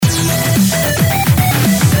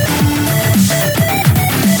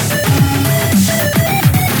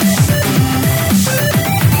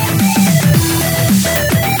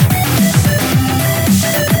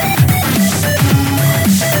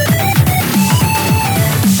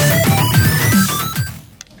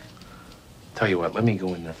Tell you what, let me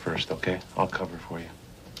go in there first, okay? I'll cover for you.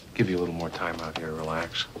 Give you a little more time out here to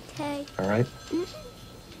relax. Okay. All right?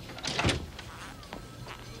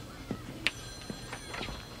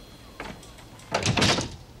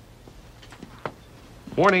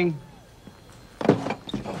 Morning.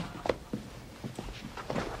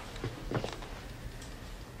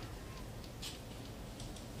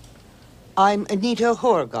 I'm Anita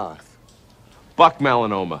Horgarth. Buck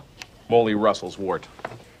melanoma. Molly Russell's wart.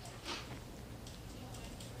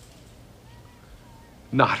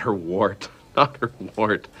 Not her wart. Not her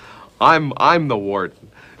wart. I'm the wart.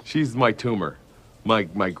 She's my tumor. My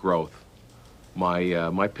growth.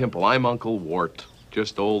 My pimple. I'm Uncle Wart.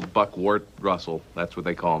 Just old Buck Wart Russell. That's what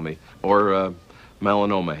they call me. Or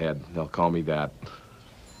melanoma head. They'll call me that.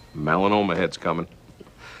 Melanoma head's coming.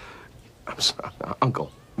 I'm sorry.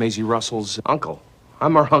 Uncle. Maisie Russell's uncle.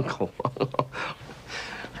 I'm her uncle.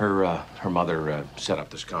 Her mother set up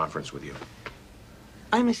this conference with you.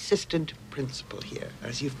 I'm assistant principal here,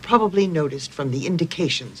 as you've probably noticed from the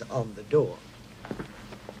indications on the door.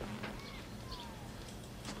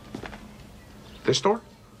 This door?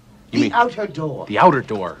 The outer door. The outer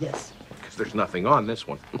door? Yes. Because there's nothing on this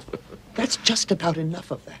one. That's just about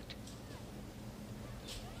enough of that.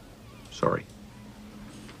 Sorry.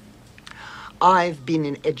 I've been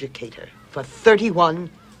an educator for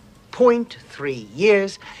 31.3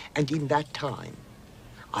 years, and in that time,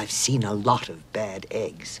 I've seen a lot of bad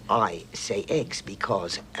eggs. I say eggs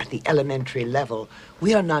because at the elementary level,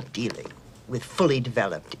 we are not dealing with fully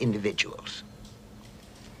developed individuals.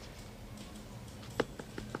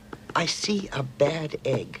 I see a bad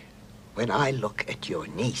egg when I look at your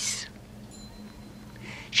niece.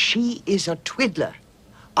 She is a twiddler,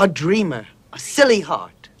 a dreamer, a silly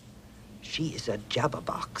heart. She is a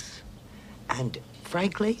jabberbox. And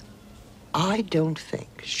frankly, I don't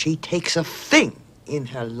think she takes a thing in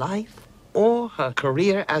her life or her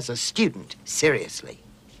career as a student seriously.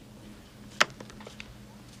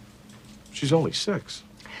 She's only 6.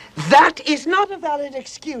 That is not a valid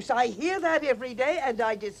excuse. I hear that every day, and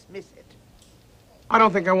I dismiss it. I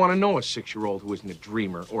don't think I want to know a 6-year-old who isn't a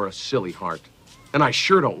dreamer or a silly heart. And I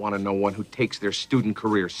sure don't want to know one who takes their student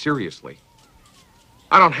career seriously.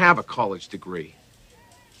 I don't have a college degree.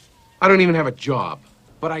 I don't even have a job.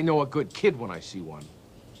 But I know a good kid when I see one.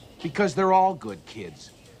 Because they're all good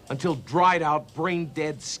kids. Until dried-out,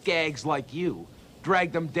 brain-dead skags like you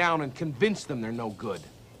drag them down and convince them they're no good.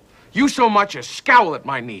 You so much as scowl at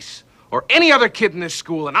my niece or any other kid in this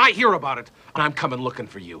school, and I hear about it, and I'm coming looking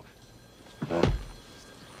for you.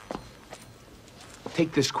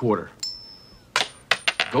 Take this quarter.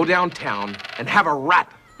 Go downtown and have a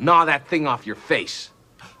rat gnaw that thing off your face.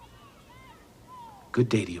 Good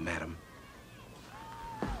day to you, madam.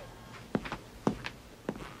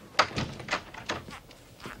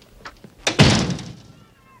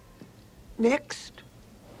 Next.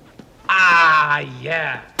 Ah,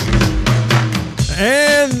 yeah.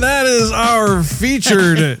 And that is our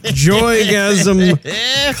featured Joygasm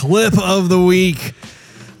clip of the week.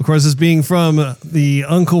 Of course, this being from the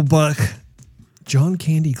Uncle Buck John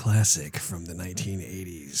Candy classic from the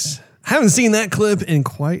 1980s. I haven't seen that clip in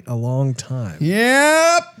quite a long time.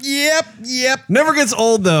 Yep. Never gets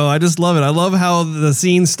old, though. I just love it. I love how the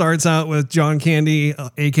scene starts out with John Candy,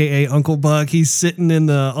 a.k.a. Uncle Buck. He's sitting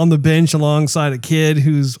on the bench alongside a kid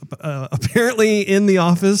who's apparently in the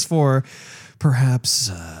office for perhaps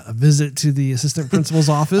a visit to the assistant principal's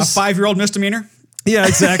office. A 5-year-old misdemeanor? Yeah,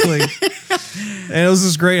 exactly. And it was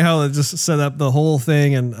just great how it just set up the whole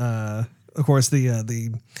thing. And, of course, the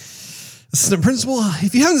assistant principal,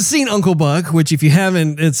 if you haven't seen Uncle Buck, which if you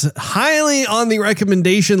haven't, it's highly on the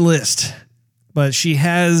recommendation list. But she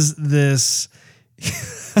has this...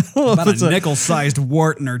 About a nickel-sized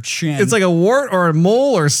wart in her chin. It's like a wart or a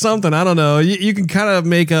mole or something. I don't know. You can kind of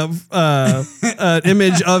make up an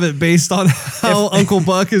image of it based on how Uncle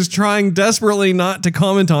Buck is trying desperately not to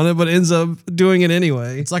comment on it, but ends up doing it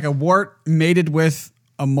anyway. It's like a wart mated with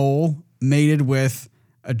a mole, mated with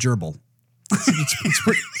a gerbil.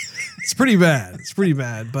 It's pretty bad. It's pretty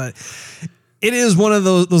bad, but it is one of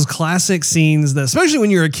those classic scenes that, especially when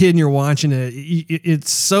you're a kid and you're watching it,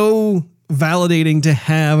 it's so validating to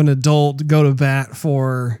have an adult go to bat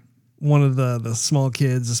for one of the small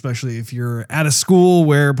kids, especially if you're at a school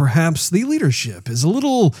where perhaps the leadership is a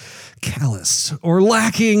little callous or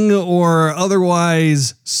lacking or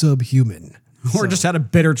otherwise subhuman. Or just had a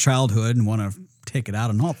bitter childhood and want to take it out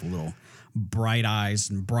on all the little bright eyes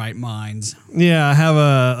and bright minds. Yeah, I have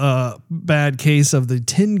a bad case of the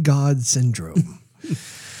 10 God syndrome.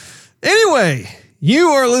 Anyway, You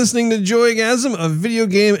are listening to Joygasm, a video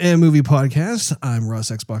game and movie podcast. I'm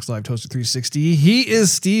Russ, Xbox Live Toaster 360. He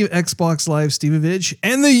is Steve, Xbox Live Stevevich.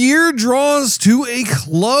 And the year draws to a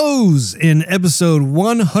close in episode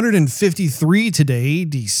 153 today,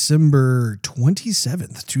 December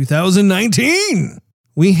 27th, 2019.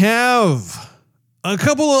 We have a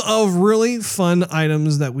couple of really fun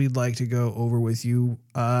items that we'd like to go over with you.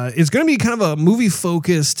 It's going to be kind of a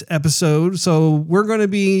movie-focused episode, so we're going to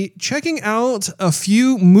be checking out a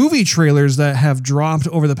few movie trailers that have dropped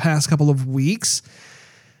over the past couple of weeks.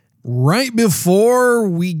 Right before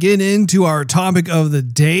we get into our topic of the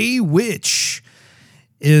day, which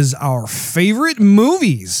is our favorite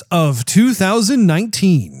movies of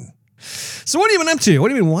 2019. So what have you been up to? What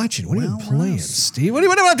have you been watching? What have you been playing, Steve? What have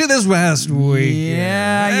you been up to this past week?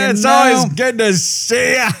 Yeah, It's always good to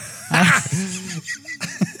see you.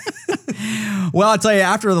 Well, I'll tell you,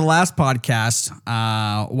 after the last podcast,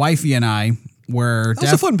 wifey and I were... That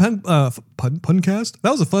was a fun puncast. That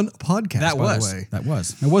was a fun podcast, That by was. the way. That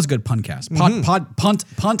was. It was a good puncast. Punt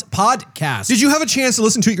podcast. Did you have a chance to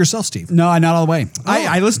listen to it yourself, Steve? No, not all the way.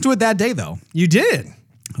 I listened to it that day, though. You did.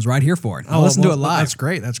 I was right here for it. I listened to it live. That's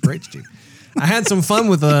great. That's great, Steve. I had some fun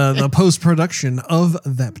with the post-production of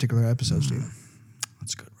that particular episode, Steve.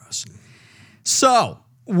 That's good, Russ. So,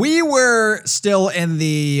 we were still in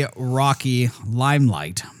the Rocky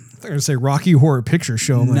limelight. They're going to say Rocky Horror Picture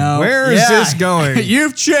Show. I'm like, No. where is this going?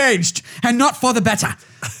 You've changed, and not for the better.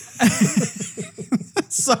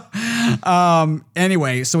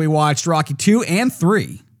 Anyway, so we watched Rocky 2 and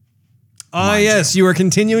 3. Yes, you were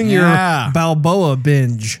continuing Yeah. your Balboa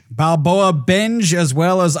binge. Balboa binge as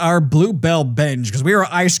well as our Bluebell binge because we were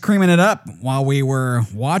ice creaming it up while we were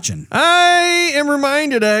watching. I am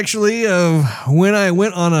reminded actually of when I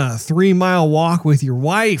went on a 3-mile walk with your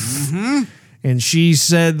wife. Mm-hmm. And she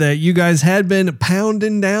said that you guys had been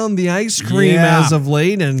pounding down the ice cream Yeah. as of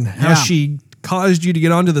late and how Yeah. she caused you to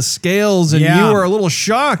get onto the scales and Yeah. you were a little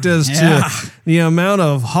shocked as Yeah. to the amount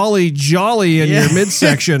of holly jolly in your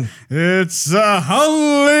midsection. It's a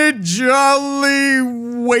holly jolly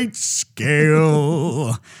weight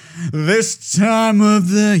scale this time of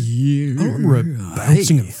the year.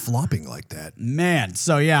 Bouncing and flopping like that. Man,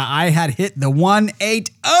 so yeah, I had hit the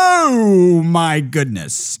 180. Oh my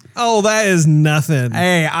goodness. Oh, that is nothing.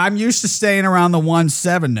 Hey, I'm used to staying around the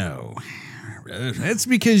 170. It's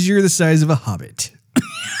because you're the size of a hobbit.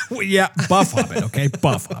 Well, yeah, buff hobbit, okay?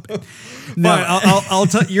 Buff hobbit. No, I'll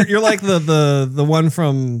tell you're like the one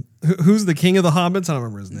from who's the king of the hobbits? I don't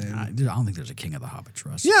remember his name. I don't think there's a king of the hobbits,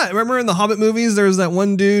 Russ. Yeah, remember in the Hobbit movies, there was that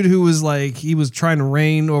one dude who was like he was trying to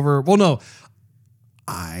reign over. Well, no,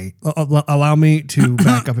 allow me to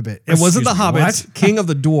back up a bit. It wasn't the Excuse me, hobbits, what? king of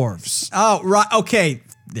the dwarves. Oh, right. Okay,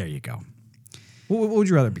 there you go. What would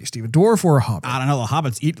you rather be, Steve? A dwarf or a hobbit? I don't know. The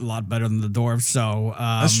hobbits eat a lot better than the dwarves, so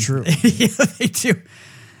That's true. Yeah, they do.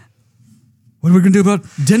 What are we gonna do about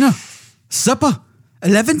dinner, supper,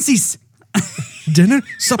 11sies? Dinner,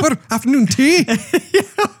 supper, afternoon tea.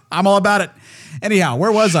 I'm all about it. Anyhow,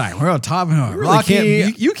 where was I? We're on top of Really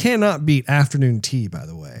Rocky. you cannot beat afternoon tea, by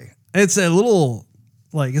the way. It's a little,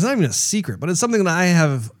 like, it's not even a secret, but it's something that I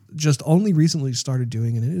have just only recently started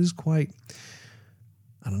doing, and it is quite,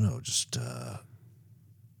 I don't know, just,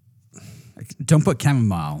 Don't put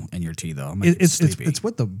chamomile in your tea, though. it's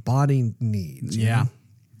what the body needs. you yeah, know?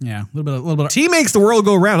 yeah. A little bit of Tea makes the world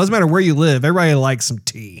go round. Doesn't matter where you live. Everybody likes some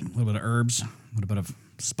tea. a little bit of herbs, a little bit of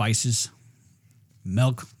spices,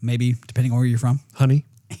 milk, maybe depending on where you're from. Honey.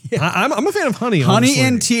 I'm a fan of honey. Honey honestly.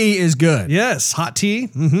 and tea is good. Yes, hot tea.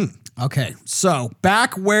 Mm-hmm. Okay, so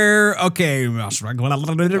back where rewind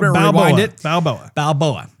it. Balboa.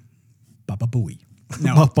 Balboa. Baba Booey.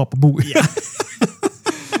 No. Yeah.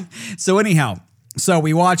 So anyhow, so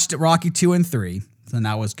we watched Rocky 2 and 3, and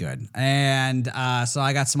that was good. And so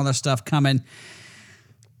I got some other stuff coming.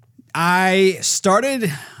 I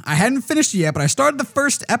hadn't finished it yet, but I started the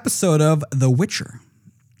first episode of The Witcher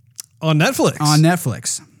On Netflix. on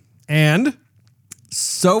Netflix. And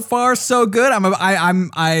So far, so good.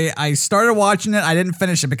 I started watching it. I didn't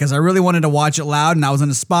finish it because I really wanted to watch it loud, and I was in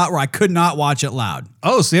a spot where I could not watch it loud.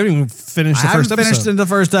 oh, so you haven't even finished the I first haven't finished episode. the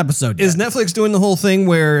first episode yet. Is Netflix doing the whole thing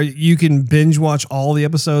where you can binge watch all the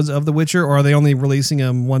episodes of The Witcher, or are they only releasing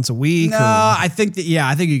them once a week? No, or- I think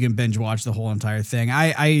you can binge watch the whole entire thing.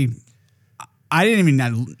 I didn't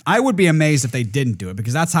even. I would be amazed if they didn't do it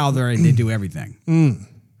because that's how they do everything.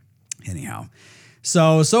 Anyhow,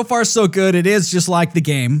 so far so good. It is just like the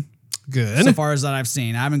game. Good. So far as that I've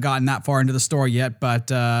seen, I haven't gotten that far into the story yet, but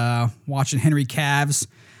watching Henry Cavs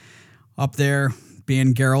up there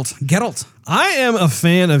being Geralt. Geralt. I am a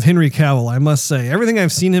fan of Henry Cavill, I must say. Everything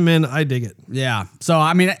I've seen him in, I dig it. Yeah. So,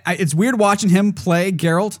 I mean, it's weird watching him play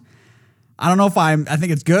Geralt. I don't know if I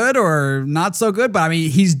think it's good or not so good, but I mean,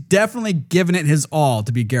 he's definitely given it his all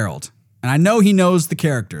to be Geralt. And I know he knows the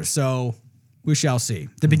character, so we shall see.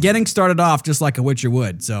 The beginning started off just like a Witcher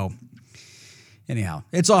would, so anyhow,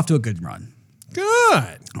 it's off to a good run.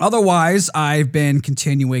 Good. Otherwise, I've been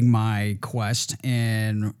continuing my quest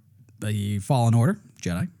in the Fallen Order,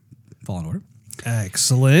 Jedi Fallen Order.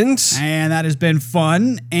 Excellent. And that has been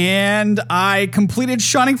fun. And I completed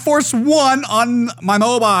Shining Force 1 on my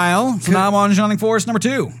mobile. So now I'm on Shining Force number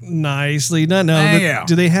 2. Nicely done. Now, Yeah.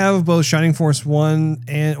 do they have both Shining Force 1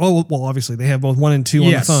 and... well, obviously, they have both 1 and 2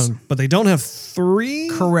 Yes. on the phone, but they don't have 3?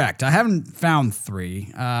 Correct. I haven't found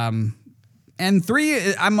 3. And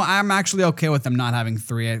 3, I'm actually okay with them not having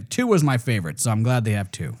 3. 2 was my favorite, so I'm glad they have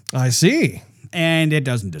 2. I see. And it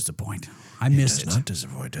doesn't disappoint. I missed it. Not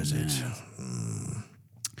disappoint, does it?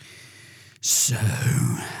 So,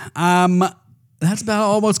 that's about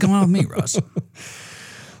all what's going on with me, Russ.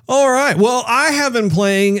 All right. Well, I have been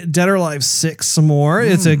playing Dead or Alive 6 some more.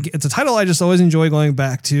 It's a title I just always enjoy going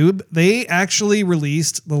back to. They actually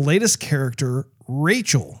released the latest character,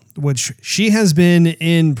 Rachel, which she has been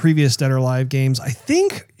in previous Dead or Alive games. I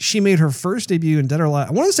think she made her first debut in Dead or Alive.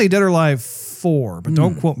 I want to say Dead or Alive 4, but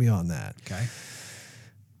don't quote me on that. Okay.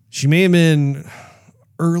 She may have been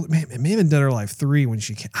early, it may have been Dead or Alive 3 when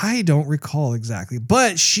she came. I don't recall exactly,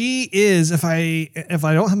 but she is, if I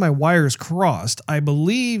don't have my wires crossed, I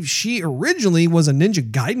believe she originally was a Ninja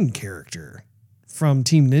Gaiden character from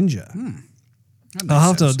Team Ninja. I'll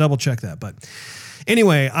have to double check that, but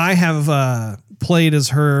anyway, I have played as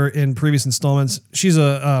her in previous installments. She's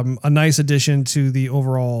a nice addition to the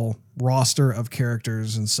overall roster of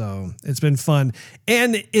characters, and so it's been fun.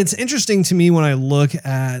 And it's interesting to me when I look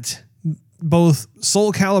at both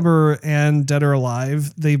Soul Calibur and Dead or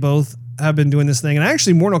Alive. They both have been doing this thing, and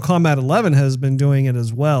actually Mortal Kombat 11 has been doing it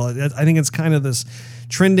as well. I think it's kind of this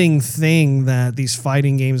trending thing that these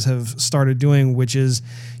fighting games have started doing, which is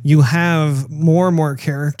you have more and more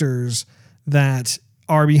characters that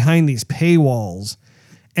are behind these paywalls.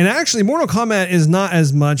 And actually, Mortal Kombat is not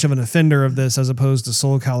as much of an offender of this as opposed to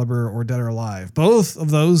Soul Calibur or Dead or Alive. Both of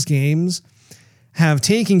those games have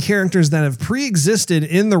taken characters that have pre-existed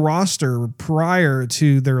in the roster prior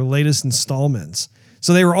to their latest installments.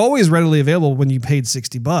 So they were always readily available when you paid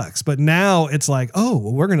 $60. But now it's like, oh,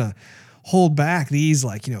 well, we're going to hold back these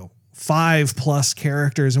 5+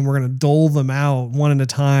 characters and we're going to dole them out one at a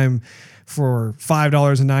time for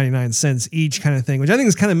 $5.99 each, kind of thing, which I think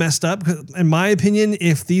is kind of messed up. In my opinion,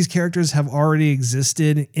 if these characters have already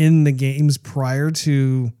existed in the games prior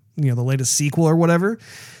to the latest sequel or whatever,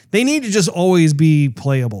 they need to just always be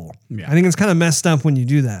playable. Yeah. I think it's kind of messed up when you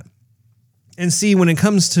do that. And see, when it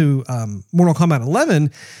comes to Mortal Kombat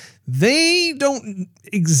 11, they don't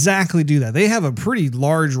exactly do that. They have a pretty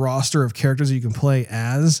large roster of characters that you can play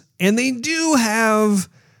as, and they do have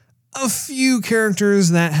a few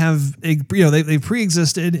characters that have, they've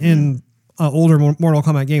pre-existed in older Mortal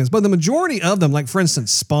Kombat games, but the majority of them, like for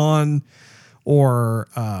instance, Spawn or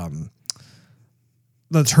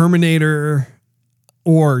the Terminator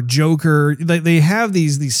or Joker, they have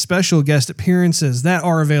these special guest appearances that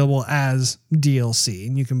are available as DLC,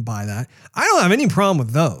 and you can buy that. I don't have any problem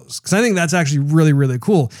with those because I think that's actually really, really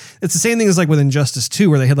cool. It's the same thing as like with Injustice 2,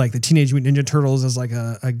 where they had like the Teenage Mutant Ninja Turtles as like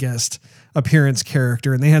a guest appearance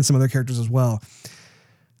character, and they had some other characters as well.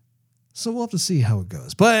 So we'll have to see how it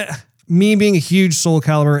goes. But me being a huge Soul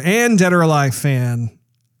Calibur and Dead or Alive fan,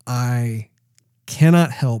 I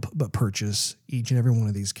cannot help but purchase each and every one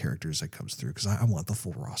of these characters that comes through because I want the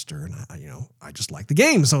full roster, and I just like the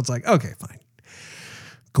game. So it's like, okay, fine.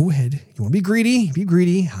 Go ahead. You want to be greedy? Be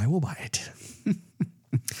greedy. I will buy it.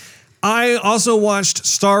 I also watched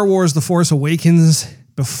Star Wars The Force Awakens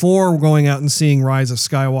before going out and seeing Rise of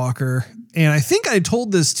Skywalker. And I think I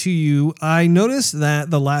told this to you. I noticed that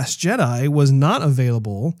The Last Jedi was not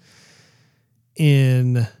available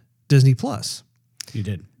in Disney Plus. You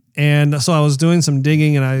did. And so I was doing some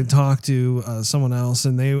digging, and I talked to someone else,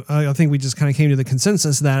 and I think we just kind of came to the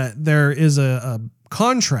consensus that there is a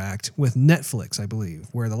contract with Netflix, I believe,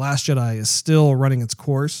 where The Last Jedi is still running its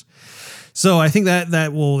course. So I think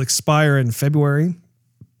that will expire in February,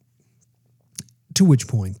 to which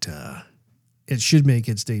point it should make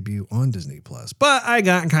its debut on Disney Plus. But I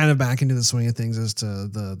got kind of back into the swing of things as to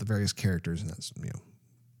the various characters, and that's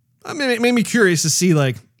it made me curious to see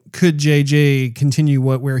could JJ continue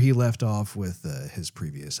where he left off with his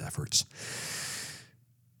previous efforts.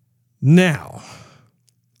 Now,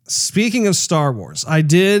 speaking of Star Wars, I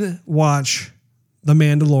did watch The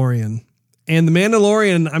Mandalorian, And The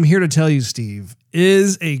Mandalorian, I'm here to tell you, Steve,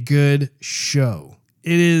 is a good show.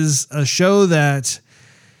 It is a show that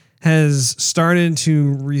has started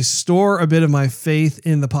to restore a bit of my faith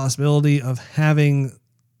in the possibility of having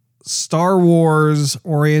Star Wars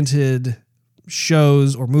oriented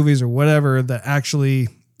shows or movies or whatever that actually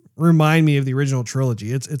remind me of the original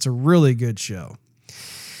trilogy. It's a really good show.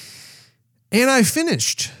 And I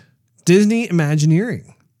finished Disney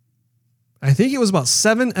Imagineering. I think it was about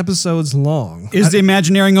 7 episodes long. Is the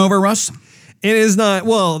Imagineering over, Russ? It is not.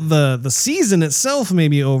 Well, the season itself may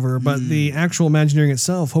be over, but the actual Imagineering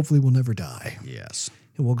itself hopefully will never die. Yes.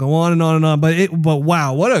 It will go on and on and on. But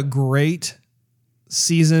wow, what a great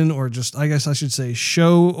season, or just, I guess I should say,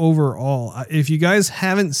 show overall. If you guys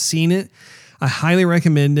haven't seen it, I highly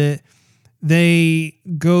recommend it. They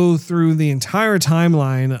go through the entire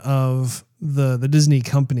timeline of the Disney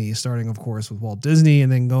company, starting, of course, with Walt Disney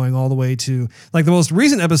and then going all the way to, like, the most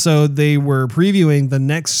recent episode, they were previewing the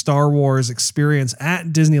next Star Wars experience at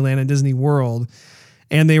Disneyland and Disney World.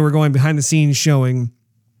 And they were going behind the scenes showing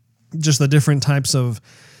just the different types of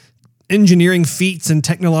engineering feats and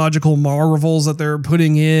technological marvels that they're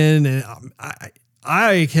putting in. And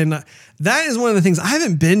I cannot, that is one of the things. I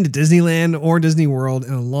haven't been to Disneyland or Disney World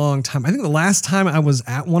in a long time. I think the last time I was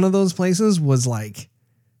at one of those places was like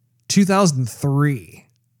 2003.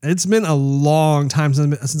 It's been a long time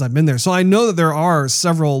since I've been there. So I know that there are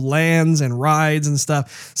several lands and rides and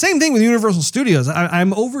stuff. Same thing with Universal Studios.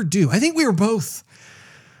 I'm overdue. I think we were both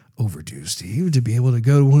overdue, Steve, to be able to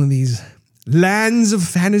go to one of these lands of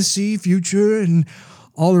fantasy, future, and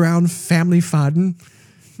all around family fun.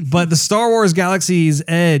 But the Star Wars Galaxy's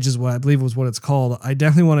Edge is what I believe was what it's called. I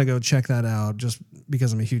definitely want to go check that out just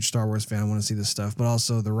because I'm a huge Star Wars fan. I want to see this stuff, but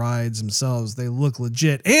also the rides themselves, they look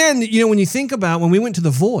legit. And, you know, when you think about when we went to the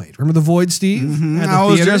Void, remember the Void, Steve? Mm-hmm. I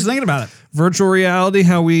was just thinking about it. Virtual reality,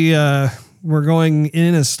 how we were going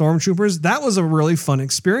in as stormtroopers. That was a really fun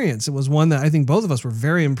experience. It was one that I think both of us were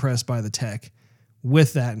very impressed by the tech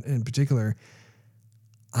with that in particular.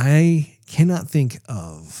 I cannot think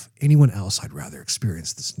of anyone else I'd rather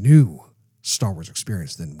experience this new Star Wars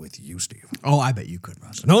experience than with you, Steve. Oh, I bet you could,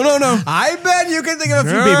 Russ. No. I bet you can think of a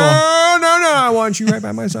few people. No. I want you right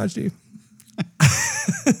by my side, Steve.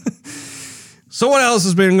 So what else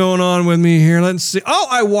has been going on with me here? Let's see. Oh,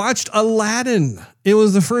 I watched Aladdin. It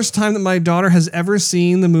was the first time that my daughter has ever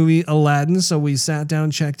seen the movie Aladdin, so we sat down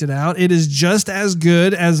and checked it out. It is just as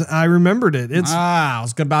good as I remembered it. I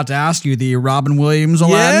was about to ask you, the Robin Williams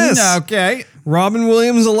Aladdin? Yes. Okay. Robin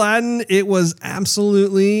Williams Aladdin. It was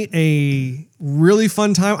absolutely a really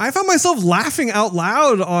fun time. I found myself laughing out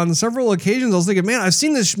loud on several occasions. I was thinking, man, I've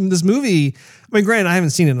seen this movie. I mean, granted, I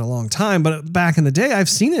haven't seen it in a long time, but back in the day, I've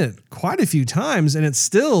seen it quite a few times, and it's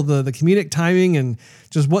still the comedic timing and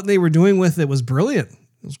just what they were doing with it was brilliant.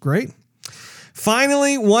 It was great.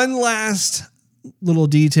 Finally, one last little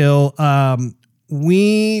detail.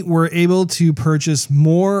 We were able to purchase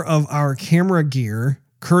more of our camera gear,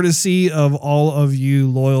 courtesy of all of you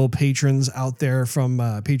loyal patrons out there from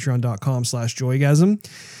patreon.com/joygasm.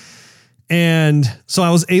 And so I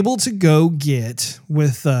was able to go get,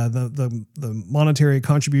 with the monetary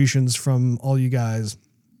contributions from all you guys,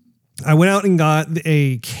 I went out and got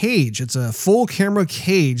a cage. It's a full camera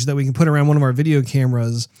cage that we can put around one of our video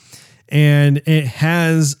cameras. And it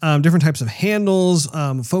has different types of handles,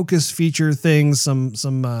 focus feature things, some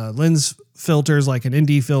lens filters like an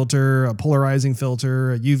ND filter, a polarizing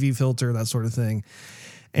filter, a UV filter, that sort of thing.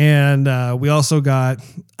 And we also got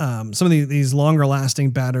some of these longer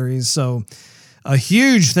lasting batteries. So a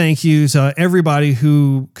huge thank you to everybody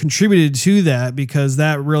who contributed to that, because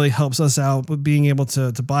that really helps us out with being able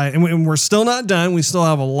to buy it. And we're still not done. We still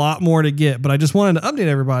have a lot more to get, but I just wanted to update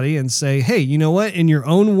everybody and say, hey, you know what? In your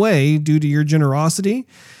own way, due to your generosity,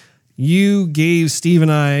 you gave Steve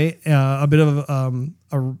and I a bit of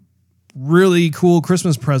a really cool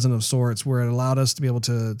Christmas present of sorts, where it allowed us to be able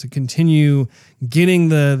to continue getting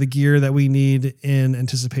the gear that we need in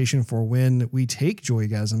anticipation for when we take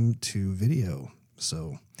Joygasm to video.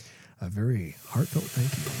 So a very heartfelt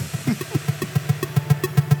thank you.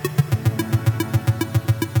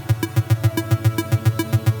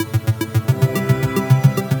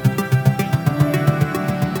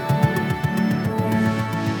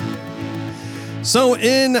 So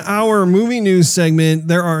in our movie news segment,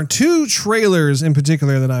 there are 2 trailers in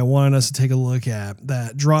particular that I wanted us to take a look at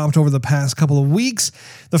that dropped over the past couple of weeks.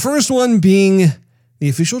 The first one being the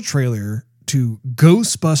official trailer to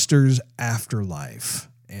Ghostbusters Afterlife.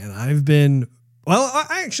 And I've been, well,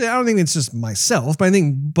 I don't think it's just myself, but I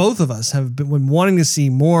think both of us have been wanting to see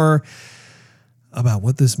more about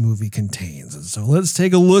what this movie contains. And so let's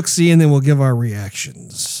take a look-see and then we'll give our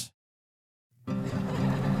reactions.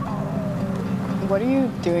 What are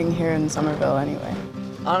you doing here in Somerville anyway?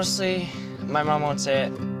 Honestly, my mom won't say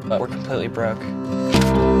it, but we're completely broke.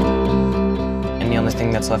 And the only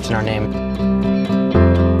thing that's left in our name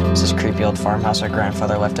is this creepy old farmhouse our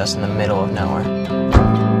grandfather left us in the middle of nowhere.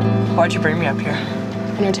 Why'd you bring me up here?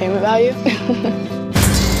 Entertainment value?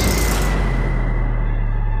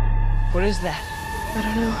 What is that? I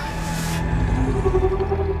don't know.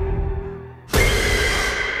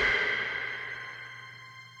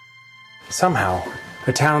 Somehow,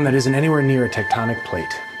 a town that isn't anywhere near a tectonic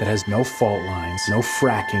plate, that has no fault lines, no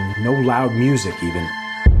fracking, no loud music even,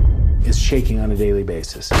 is shaking on a daily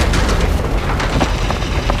basis. Under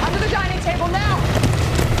the dining table now!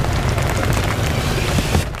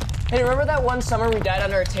 Hey, remember that one summer we died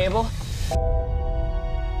under a table?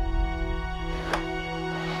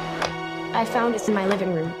 I found it in my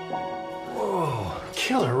living room. Whoa,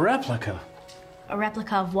 killer replica. A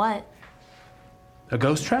replica of what? A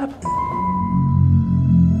ghost trap?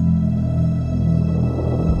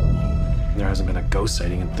 There hasn't been a ghost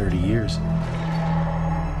sighting in 30 years.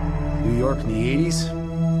 New York in the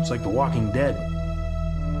 80s, it's like The Walking Dead.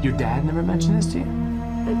 Your dad never mentioned this to you?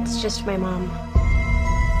 It's just my mom.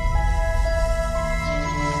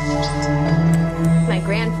 My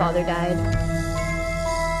grandfather died.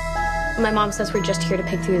 My mom says we're just here to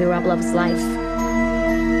pick through the rubble of his life.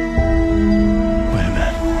 Wait a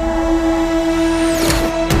minute.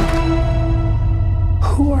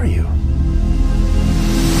 Who are you?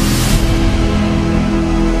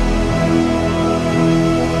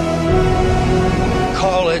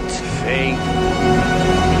 Call it fate.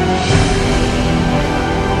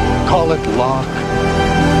 Call it luck.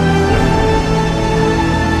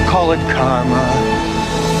 Call it karma.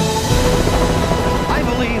 I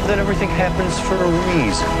believe that everything happens for a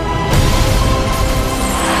reason.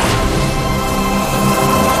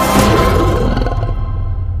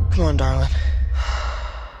 Come on, darling.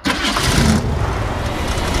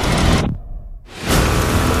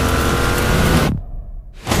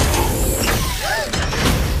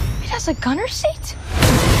 It has a gunner seat?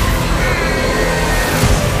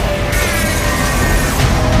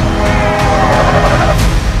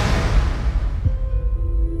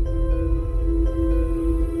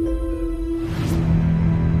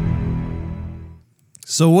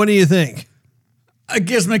 So what do you think? It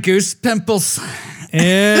gives me goose pimples.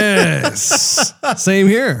 Yes. Same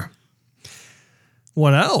here.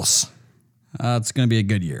 What else? It's going to be a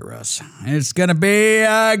good year, Russ. It's going to be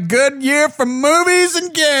a good year for movies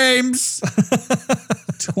and games.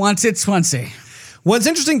 2020. What's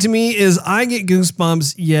interesting to me is I get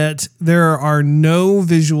goosebumps, yet there are no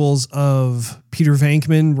visuals of Peter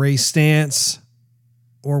Venkman, Ray Stantz,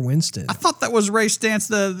 or Winston. I thought that was Ray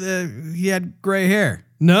Stantz. He had gray hair.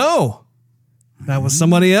 No. That was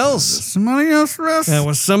somebody else. Somebody else, Russ. That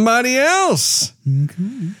was somebody else.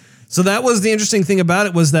 Okay. So that was the interesting thing about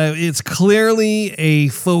it, was that it's clearly a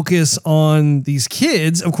focus on these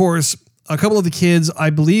kids. Of course, a couple of the kids,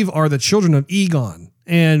 I believe, are the children of Egon.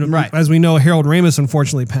 And as we know, Harold Ramis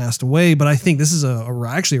unfortunately passed away. But I think this is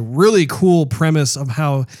actually a really cool premise of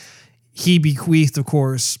how he bequeathed, of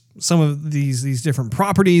course, some of these different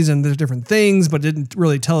properties and the different things, but didn't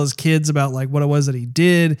really tell his kids about like what it was that he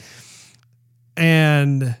did.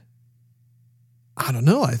 And I don't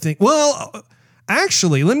know. I think, well,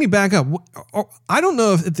 actually, let me back up. I don't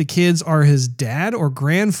know if the kids are his dad or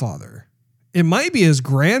grandfather. It might be his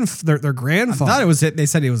their grandfather. I thought it was it. They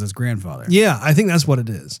said he was his grandfather. Yeah, I think that's what it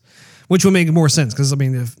is, which would make more sense because I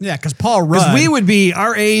mean, because Paul Rudd,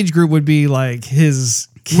 our age group would be like his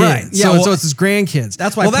kids, right? Yeah, so it's his grandkids.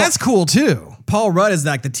 That's why. Well, that's cool too. Paul Rudd is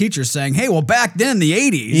like the teacher saying, "Hey, well, back then the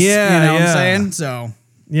 '80s, yeah, you know what I'm saying?" So.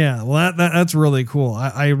 Yeah, well, that's really cool.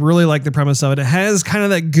 I really like the premise of it. It has kind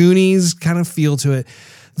of that Goonies kind of feel to it.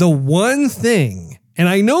 The one thing, and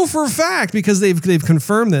I know for a fact because they've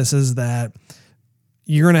confirmed this, is that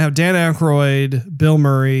you're going to have Dan Aykroyd, Bill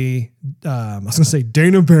Murray, I was going to say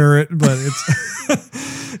Dana Barrett, but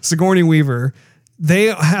it's Sigourney Weaver. They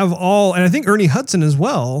have all, and I think Ernie Hudson as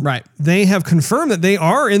well. Right. They have confirmed that they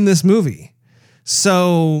are in this movie.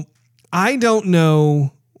 So I don't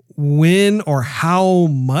know when or how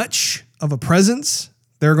much of a presence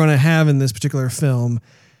they're going to have in this particular film.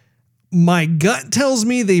 My gut tells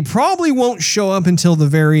me they probably won't show up until the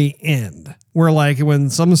very end, where like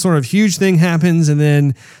when some sort of huge thing happens and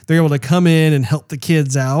then they're able to come in and help the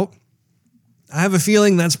kids out. I have a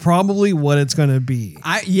feeling that's probably what it's going to be.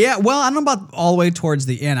 I don't know about all the way towards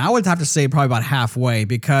the end. I would have to say probably about halfway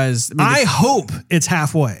because I hope it's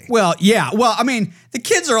halfway. Well, yeah. Well, I mean, the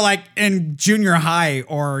kids are like in junior high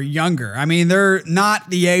or younger. I mean, they're not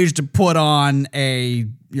the age to put on a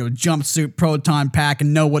jumpsuit proton pack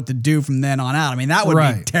and know what to do from then on out. I mean, that would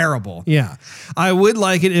be terrible. Yeah. I would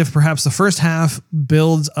like it if perhaps the first half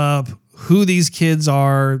builds up who these kids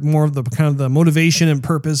are, more of the kind of the motivation and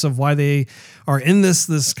purpose of why they are in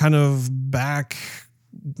this kind of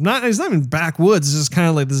it's not even backwoods, it's just kind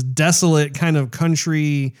of like this desolate kind of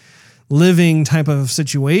country living type of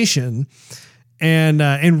situation.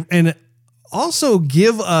 And also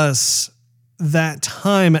give us that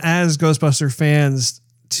time as Ghostbuster fans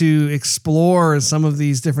to explore some of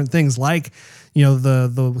these different things, like,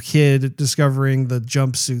 the kid discovering the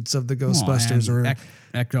jumpsuits of the Ghostbusters or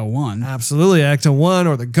Ecto 1. Absolutely. Ecto 1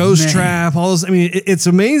 or the Ghost Trap. All those. I mean, it's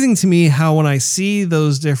amazing to me how when I see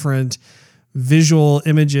those different visual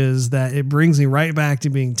images that it brings me right back to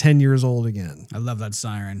being 10 years old again. I love that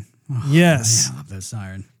siren. Oh, yes. Man, I love that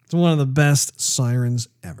siren. It's one of the best sirens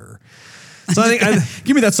ever. So I think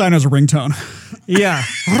give me that siren as a ringtone. Yeah.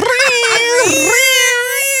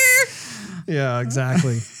 Yeah,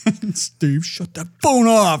 exactly. Steve, shut that phone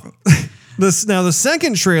off. Now, the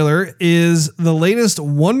second trailer is the latest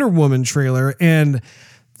Wonder Woman trailer, and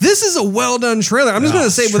this is a well done trailer. I'm just going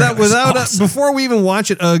to say, without awesome. before we even watch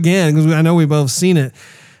it again, because I know we both seen it,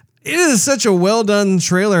 it is such a well done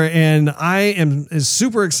trailer, and I am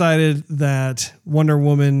super excited that Wonder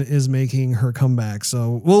Woman is making her comeback.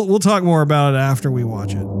 So we'll talk more about it after we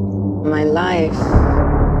watch it. My life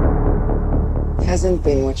hasn't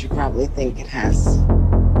been what you probably think it has.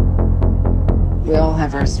 We all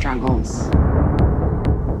have our struggles.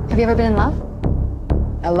 Have you ever been in love?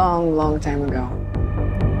 A long, long time ago.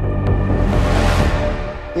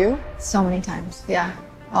 You? So many times. Yeah,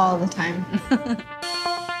 all the time.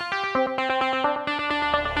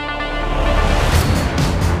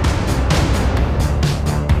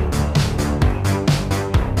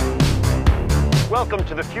 Welcome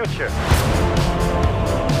to the future.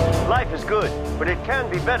 Life is good, but it can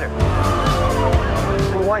be better.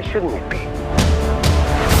 And why shouldn't it be?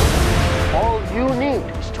 All you need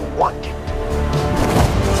is to want it.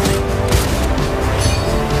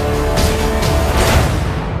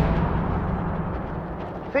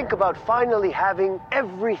 Think about finally having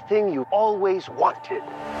everything you always wanted.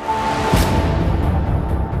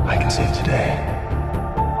 I can save today,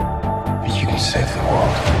 but you can save the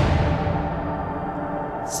world.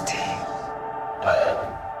 Steve. Diane.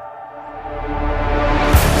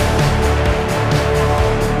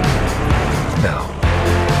 Now,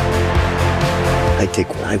 I take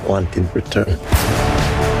what I want in return.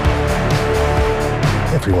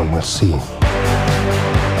 Everyone will see.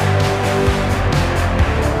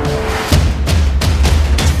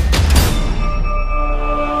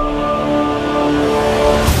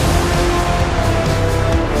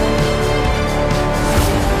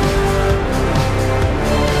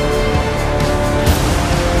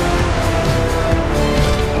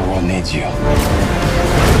 The world needs you.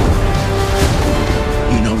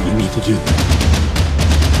 You know what you need to do.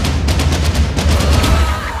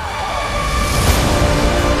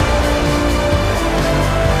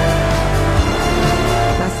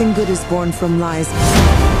 Nothing good is born from lies.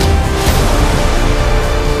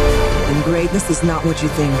 And greatness is not what you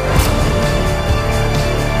think.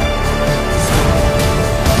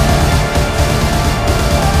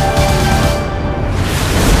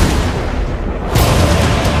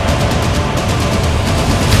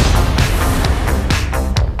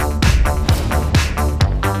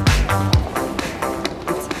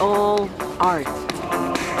 It's all art.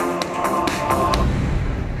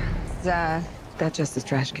 That's just a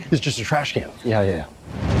trash can. It's just a trash can. Yeah.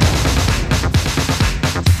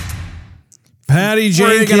 Patty Freaking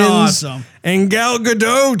Jenkins awesome. and Gal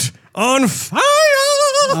Gadot on fire.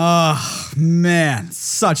 Oh, man.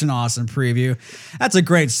 Such an awesome preview. That's a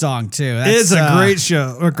great song, too. It's a great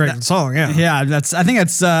show. Or great song, yeah. Yeah, I think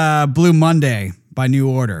it's Blue Monday by New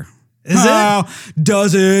Order. Is How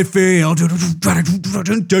does it feel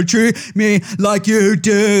to treat me like you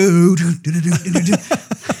do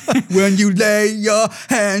when you lay your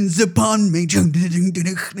hands upon me? That's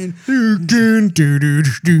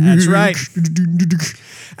right.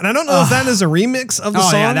 And I don't know if that is a remix of the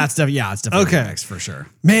song. Yeah, it's definitely Okay. a remix for sure.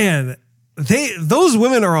 Man, those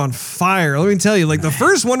women are on fire. Let me tell you, like the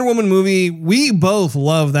first Wonder Woman movie, we both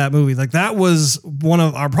love that movie. Like that was one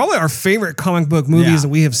of probably our favorite comic book movies that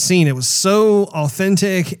we have seen. It was so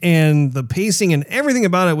authentic and the pacing and everything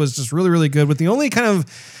about it was just really, really good. With the only kind of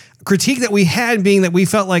critique that we had being that we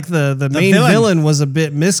felt like the main villain was a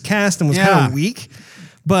bit miscast and was kind of weak,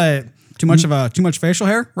 but too much facial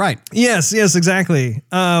hair, right? Yes, exactly.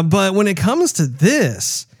 But when it comes to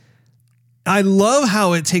this, I love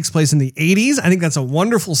how it takes place in the 80s. I think that's a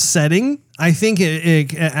wonderful setting. I think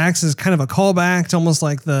it acts as kind of a callback to almost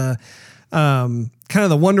like the kind of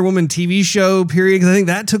the Wonder Woman TV show period, because I think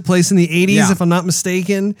that took place in the 80s, if I'm not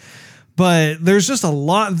mistaken. But there's just a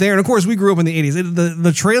lot there. And of course, we grew up in the 80s.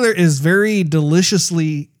 The trailer is very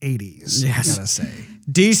deliciously 80s, I gotta say.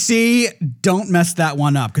 DC, don't mess that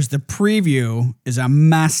one up, because the preview is a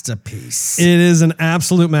masterpiece. It is an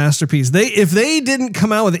absolute masterpiece. If they didn't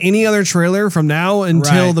come out with any other trailer from now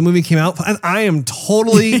until the movie came out, I am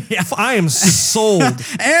totally, I am sold. And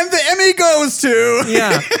the Emmy goes to.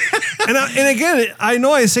 Yeah. And again, I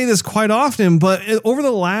know I say this quite often, but over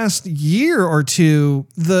the last year or two,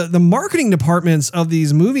 the marketing departments of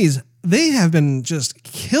these movies, they have been just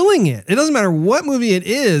killing it. It doesn't matter what movie it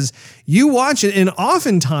is, you watch it, and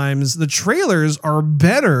oftentimes the trailers are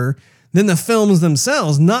better than the films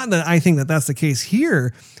themselves. Not that I think that that's the case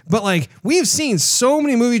here, but like we've seen so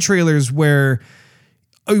many movie trailers where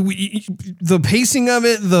the pacing of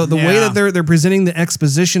it, the way that they're presenting the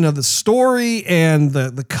exposition of the story and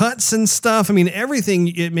the cuts and stuff. I mean, everything,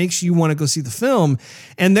 it makes you want to go see the film.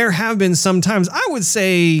 And there have been sometimes, I would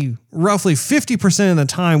say roughly 50% of the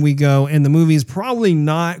time we go and the movie's probably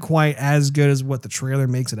not quite as good as what the trailer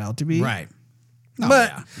makes it out to be. Right.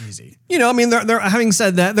 Easy. You know, I mean, having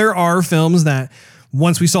said that, there are films that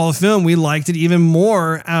once we saw the film, we liked it even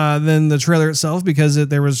more than the trailer itself, because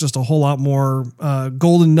there was just a whole lot more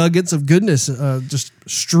golden nuggets of goodness just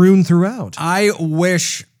strewn throughout. I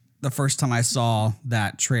wish the first time I saw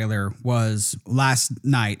that trailer was last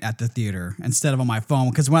night at the theater instead of on my phone,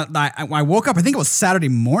 because when I woke up, I think it was Saturday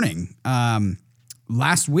morning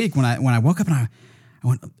last week when I woke up and I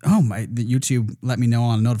went, the YouTube let me know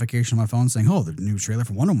on a notification on my phone saying, the new trailer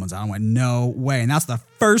for Wonder Woman's out. I went, no way. And that's the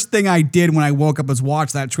first thing I did when I woke up was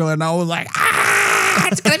watch that trailer. And I was like,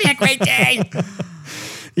 it's going to be a great day.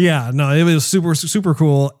 Yeah, no, it was super, super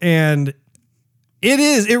cool. And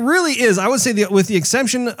it really is. I would say with the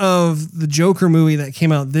exception of the Joker movie that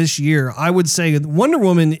came out this year, I would say Wonder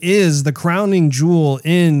Woman is the crowning jewel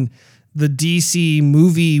in the DC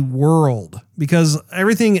movie world, because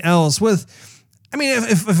everything else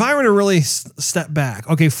if I were to really step back,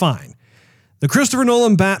 okay, fine. The Christopher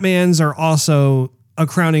Nolan Batmans are also a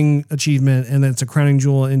crowning achievement, and it's a crowning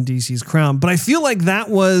jewel in DC's crown. But I feel like that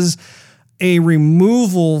was a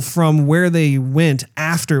removal from where they went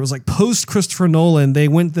after. It was like post Christopher Nolan, they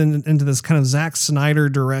went then into this kind of Zack Snyder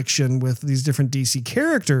direction with these different DC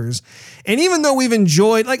characters. And even though we've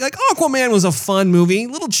enjoyed, like Aquaman was a fun movie, a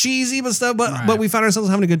little cheesy but stuff, but we found ourselves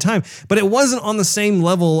having a good time. But it wasn't on the same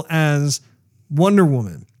level as Wonder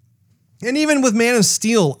Woman. And even with Man of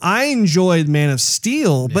Steel, I enjoyed Man of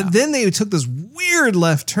Steel, but then they took this weird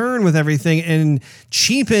left turn with everything and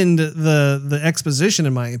cheapened the exposition,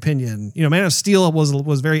 in my opinion. You know, Man of Steel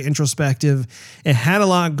was very introspective. It had a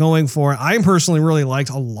lot going for it. I personally really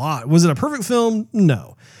liked a lot. Was it a perfect film?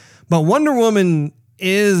 No. But Wonder Woman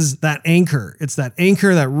is that anchor. It's that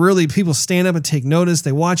anchor that really people stand up and take notice.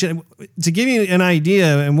 They watch it. To give you an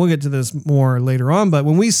idea, and we'll get to this more later on, but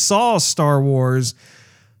when we saw Star Wars,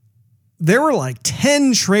 there were like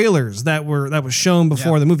 10 trailers that was shown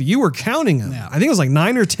before the movie. You were counting them. Yeah. I think it was like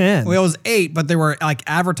 9 or 10. Well, it was 8, but there were like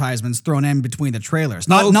advertisements thrown in between the trailers.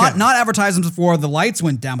 Not advertisements before the lights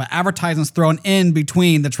went down, but advertisements thrown in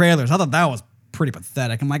between the trailers. I thought that was pretty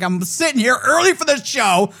pathetic. I'm sitting here early for the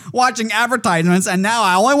show watching advertisements, and now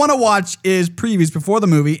all I want to watch is previews before the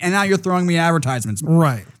movie, and now you're throwing me advertisements.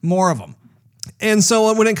 Right. More of them. And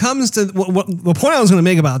so when it comes to what the point I was going to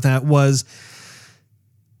make about that was,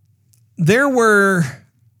 there were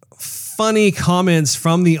funny comments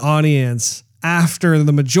from the audience after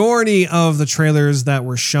the majority of the trailers that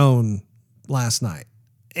were shown last night.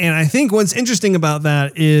 And I think what's interesting about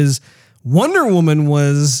that is Wonder Woman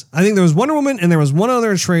I think there was Wonder Woman and there was one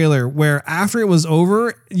other trailer where after it was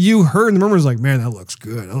over, you heard the murmurs like, man, that looks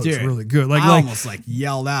good. That looks really good. Like, I almost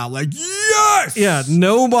yelled out like, yes! Yeah,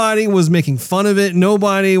 nobody was making fun of it.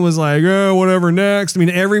 Nobody was like, oh, whatever, next. I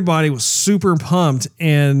mean, everybody was super pumped,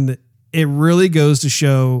 and it really goes to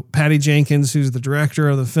show Patty Jenkins, who's the director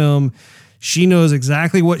of the film, she knows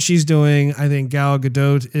exactly what she's doing. I think Gal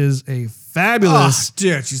Gadot is a fabulous. Oh,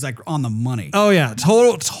 dude, she's like on the money. Oh yeah,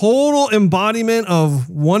 total embodiment of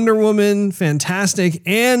Wonder Woman, fantastic.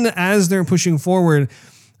 And as they're pushing forward,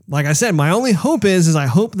 like I said, my only hope is I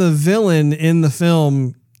hope the villain in the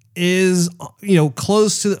film is,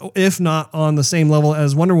 close to, if not on the same level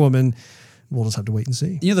as Wonder Woman. we'll just have to wait and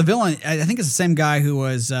see. You know, the villain, I think it's the same guy who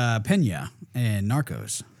was Pena in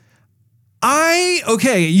Narcos.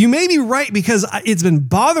 Okay, you may be right because it's been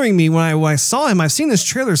bothering me when I saw him. I've seen this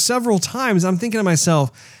trailer several times. I'm thinking to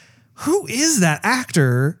myself, who is that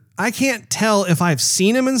actor? I can't tell if I've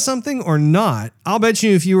seen him in something or not. I'll bet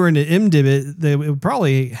you if you were into IMDb, they would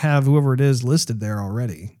probably have whoever it is listed there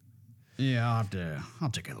already. Yeah, I'll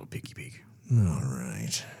take a little peeky peek. All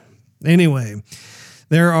right. Anyway,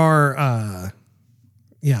 there are,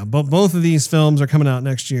 both of these films are coming out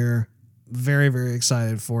next year. Very, very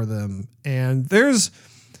excited for them. And there's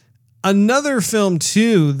another film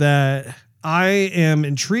too that I am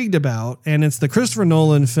intrigued about, and it's the Christopher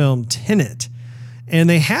Nolan film Tenet. And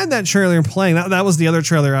they had that trailer playing. That was the other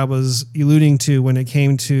trailer I was alluding to when it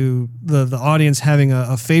came to the audience having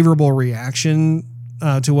a favorable reaction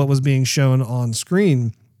to what was being shown on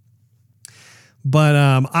screen.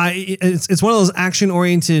 But it's one of those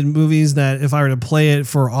action-oriented movies that if I were to play it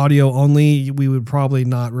for audio only, we would probably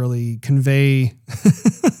not really convey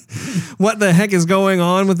what the heck is going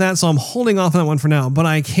on with that. So I'm holding off on that one for now. But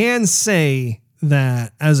I can say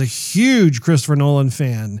that as a huge Christopher Nolan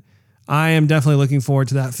fan, I am definitely looking forward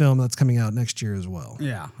to that film that's coming out next year as well.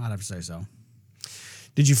 Yeah, I'd have to say so.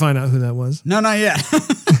 Did you find out who that was? No, not yet.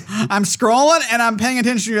 I'm scrolling and I'm paying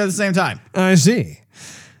attention to you at the same time. I see.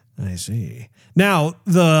 Now,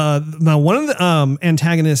 one of the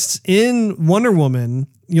antagonists in Wonder Woman,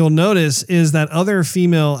 you'll notice, is that other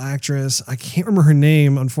female actress. I can't remember her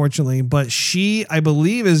name, unfortunately, but she, I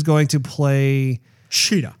believe, is going to play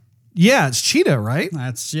Cheetah. Yeah, it's Cheetah, right?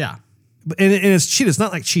 Yeah. And it's Cheetah. It's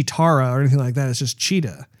not like Cheetara or anything like that. It's just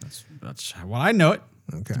Cheetah. That's what I know it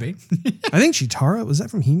to be. I think Cheetara, was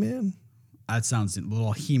that from He-Man? That sounds a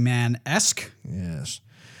little He-Man-esque. Yes.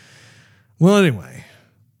 Well, anyway,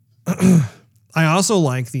 I also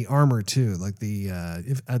like the armor too. Like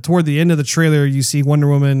toward the end of the trailer, you see Wonder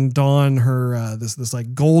Woman don her this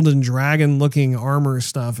like golden dragon looking armor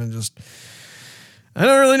stuff, and just I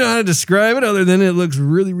don't really know how to describe it other than it looks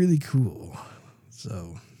really, really cool.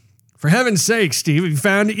 So, for heaven's sake, Steve, have you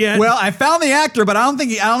found it yet? Well, I found the actor, but I don't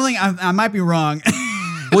think I might be wrong.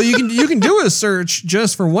 Well, you can do a search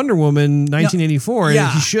just for Wonder Woman 1984,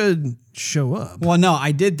 and he should show up. Well, no,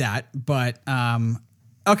 I did that, but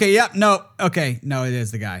okay, yeah, no, it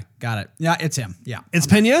is the guy. Got it. Yeah, it's him. Yeah, it's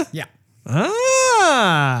Pena. Yeah.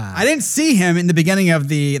 I didn't see him in the beginning of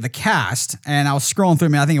the cast, and I was scrolling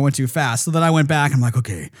through. I think I went too fast, so then I went back. And I'm like,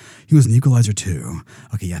 okay, he was in Equalizer 2.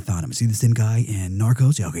 Okay, yeah, I found him. See the same guy in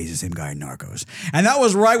Narcos? Yeah, okay, he's the same guy in Narcos. And that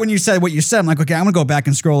was right when you said what you said. I'm like, okay, I'm gonna go back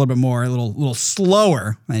and scroll a little bit more, a little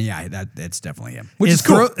slower. And yeah, that's definitely him. Which is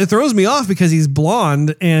cool. It throws me off because he's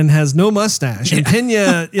blonde and has no mustache. And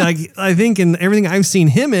Pena, like I think in everything I've seen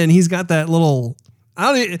him in, he's got that little.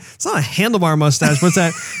 It's not a handlebar mustache, but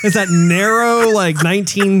it's that narrow, like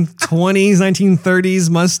 1920s, 1930s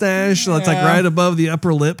mustache. That's like right above the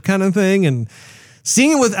upper lip kind of thing. And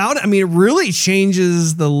seeing it without it, it really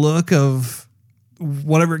changes the look of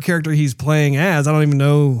whatever character he's playing as. I don't even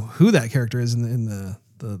know who that character is in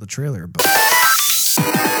the trailer. But.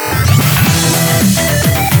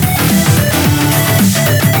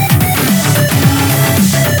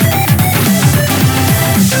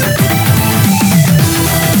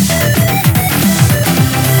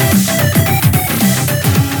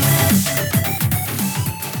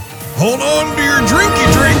 Hold on to your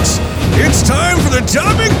drinky drinks. It's time for the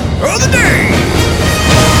topic of the day.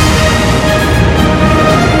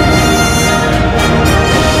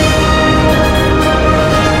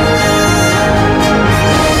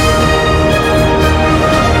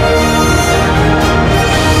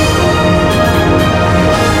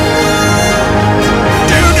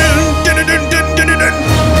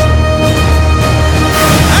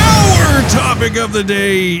 Our topic of the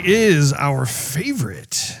day is our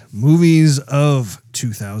favorite movies of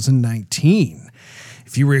 2019.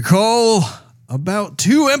 If you recall, about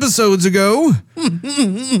 2 episodes ago,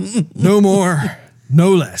 no more,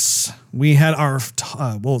 no less, we had our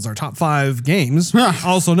top 5 games,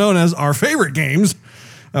 also known as our favorite games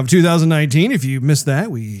of 2019. If you missed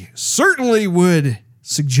that, we certainly would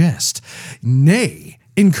suggest, nay,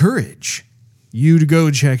 encourage you to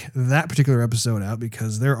go check that particular episode out,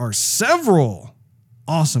 because there are several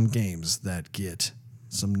awesome games that get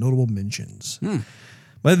some notable mentions.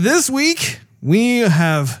 But this week, we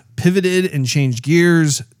have pivoted and changed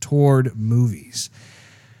gears toward movies.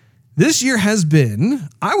 This year has been,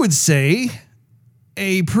 I would say,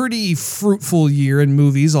 a pretty fruitful year in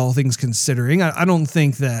movies, all things considering. I don't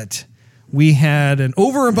think that we had an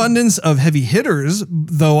overabundance of heavy hitters,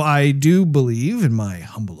 though I do believe, in my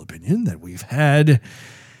humble opinion, that we've had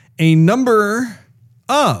a number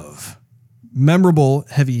of memorable,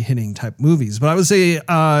 heavy-hitting type movies. But I would say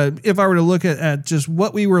if I were to look at just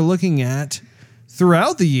what we were looking at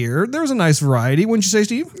throughout the year, there was a nice variety. Wouldn't you say,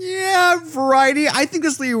 Steve? Yeah, variety. I think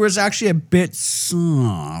this year was actually a bit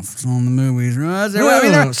soft on the movies. Right? I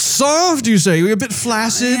mean, they're soft, you say? A bit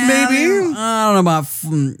flaccid, maybe? I don't know about...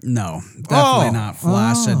 no, definitely not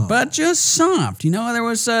flaccid, but just soft. You know, there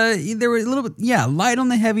were a little bit, light on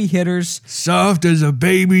the heavy hitters. Soft as a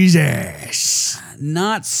baby's ass.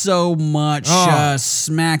 Not so much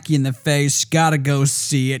smack you in the face, gotta go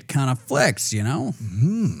see it kind of flicks, you know?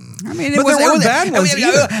 I mean, there weren't bad ones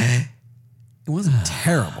either. It wasn't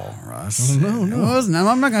terrible, Russ. No. It wasn't.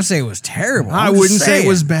 I'm not going to say it was terrible. I wouldn't say it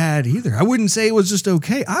was bad either. I wouldn't say it was just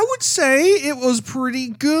okay. I would say it was pretty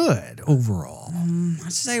good overall.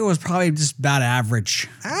 I'd say it was probably just about average.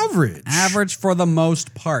 Average for the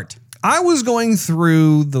most part. I was going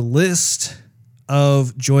through the list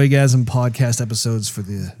of Joygasm podcast episodes for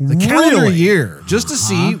the calendar year just to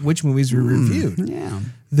see which movies we reviewed. Yeah.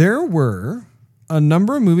 There were a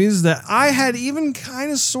number of movies that I had even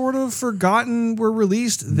kind of sort of forgotten were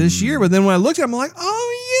released this year. But then when I looked at them, I'm like,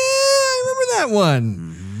 oh, yeah, I remember that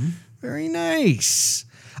one. Very nice.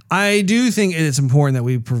 I do think it's important that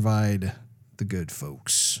we provide the good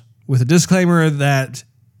folks with a disclaimer that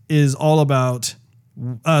is all about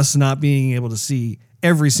us not being able to see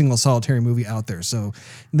every single solitary movie out there. So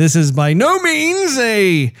this is by no means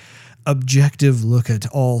a objective look at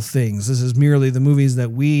all things. This is merely the movies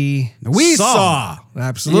that we saw.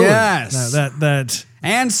 Absolutely. Yes. That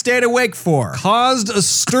and stayed awake for. Caused a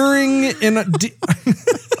stirring in a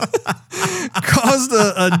caused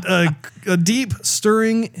a deep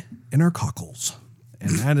stirring in our cockles. And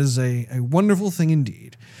that is a wonderful thing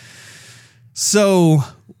indeed. So,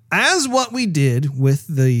 as what we did with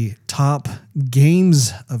the top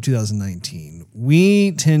games of 2019,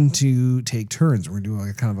 we tend to take turns. We're doing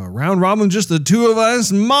a kind of a round robin, just the two of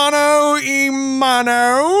us, mano y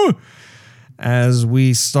mano, as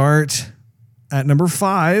we start at number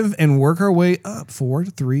 5 and work our way up 4,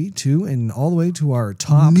 3, 2, and all the way to our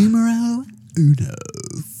top numero uno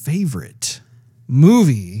favorite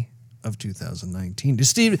movie of 2019.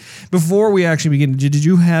 Steve, before we actually begin, did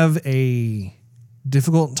you have a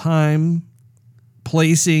difficult time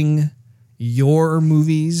placing your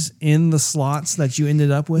movies in the slots that you ended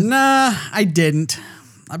up with? Nah, I didn't.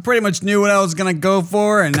 I pretty much knew what I was going to go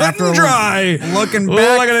for. And Cut and dry. Looking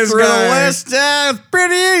back Look at this through guy. the list, it's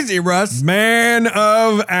pretty easy, Russ. Man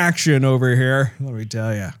of action over here, let me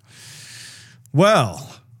tell you. Well,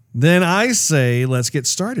 then I say let's get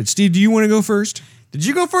started. Steve, do you want to go first? Did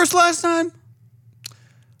you go first last time?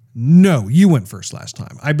 No, you went first last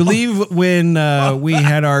time. I believe when we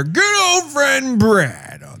had our good old friend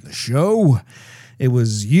Brad on the show, it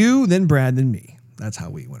was you, then Brad, then me. That's how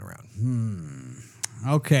we went around.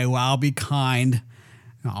 Okay, well, I'll be kind.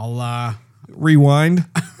 I'll rewind.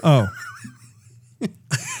 Oh.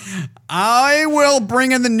 I will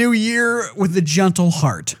bring in the new year with a gentle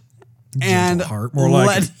heart. Gentle heart, more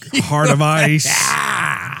like a heart of ice.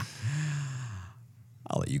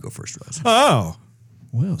 I'll let you go first, Russ. Oh.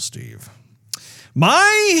 Well, Steve,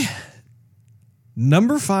 my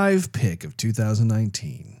number 5 pick of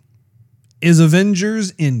 2019 is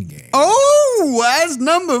Avengers Endgame. Oh, that's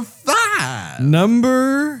number 5.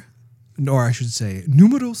 Numero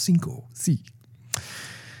 5. Si.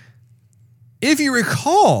 If you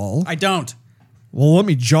recall... I don't. Well, let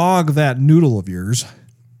me jog that noodle of yours.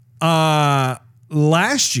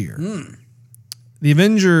 Last year, the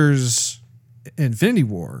Avengers Infinity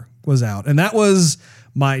War was out, and that was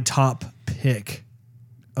my top pick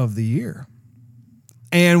of the year.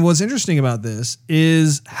 And what's interesting about this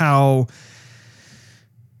is how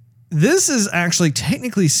this is actually,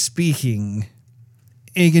 technically speaking,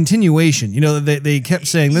 a continuation. You know, they kept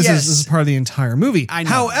saying this is part of the entire movie.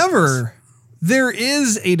 However, there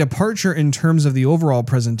is a departure in terms of the overall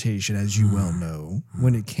presentation, as you well know,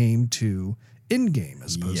 when it came to Endgame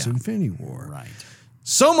as opposed to Infinity War. Right.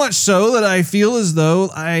 So much so that I feel as though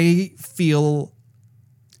I feel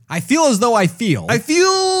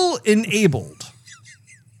enabled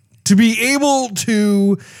to be able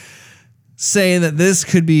to say that this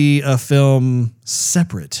could be a film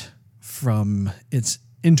separate from its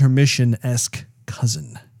intermission-esque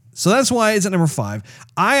cousin. So that's why it's at number 5.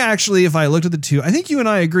 I actually, if I looked at the two, I think you and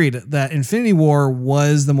I agreed that Infinity War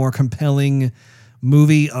was the more compelling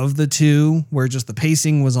movie of the two, where just the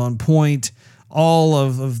pacing was on point. All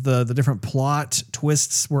of the different plot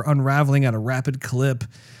twists were unraveling at a rapid clip.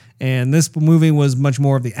 And this movie was much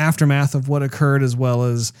more of the aftermath of what occurred, as well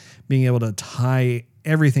as being able to tie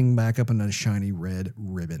everything back up in a shiny red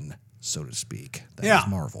ribbon, so to speak. That is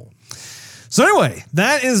Marvel. So anyway,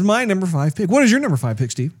 that is my number 5 pick. What is your number 5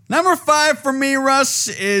 pick, Steve? Number 5 for me, Russ,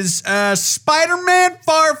 is Spider-Man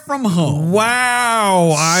Far From Home.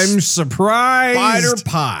 Wow, I'm surprised. Spider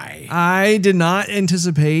Pie. I did not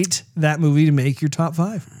anticipate that movie to make your top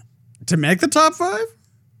 5. To make the top 5?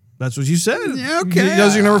 That's what you said. Yeah, okay. That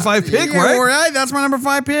was your number 5 pick, Yeah, right? all right, that's my number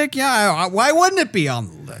 5 pick. Yeah, why wouldn't it be on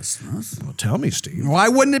the list? Well, tell me, Steve. Why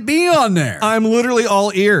wouldn't it be on there? I'm literally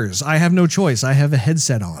all ears. I have no choice. I have a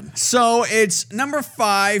headset on. So it's number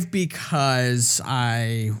 5 because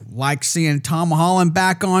I like seeing Tom Holland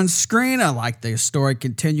back on screen. I like the story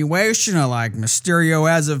continuation. I like Mysterio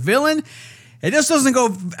as a villain. It just doesn't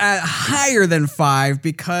go higher than 5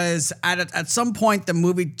 because at some point the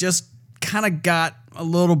movie just kind of got a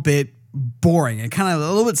little bit boring and kind of a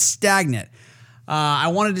little bit stagnant. I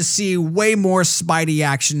wanted to see way more Spidey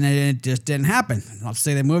action and it just didn't happen. I'll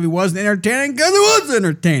say the movie wasn't entertaining because it was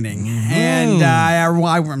entertaining. And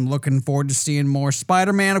I'm looking forward to seeing more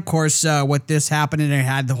Spider-Man. Of course, with this happening, it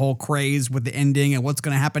had the whole craze with the ending and what's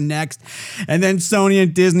going to happen next. And then Sony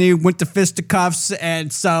and Disney went to fisticuffs.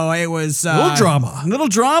 And so it was... Little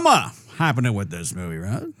drama happening with this movie,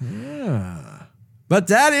 right? Yeah. But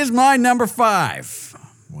that is my number 5.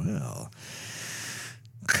 Well,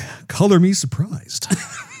 color me surprised.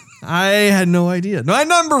 I had no idea. My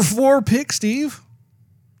number 4 pick, Steve.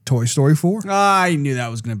 Toy Story 4. I knew that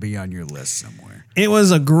was going to be on your list somewhere. It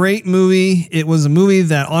was a great movie. It was a movie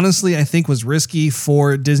that honestly I think was risky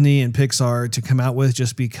for Disney and Pixar to come out with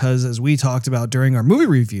just because, as we talked about during our movie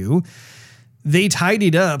review, they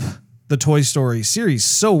tidied up the Toy Story series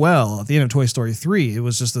so well at the end of Toy Story 3. It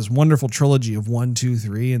was just this wonderful trilogy of 1, 2,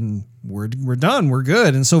 3, and we're done. We're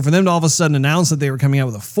good. And so for them to all of a sudden announce that they were coming out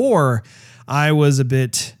with a 4, I was a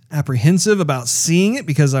bit apprehensive about seeing it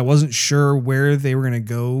because I wasn't sure where they were going to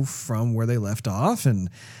go from where they left off. And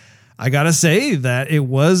I got to say that it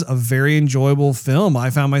was a very enjoyable film. I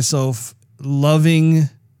found myself loving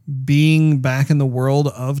being back in the world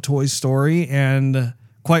of Toy Story, and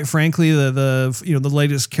quite frankly, the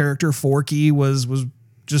latest character, Forky, was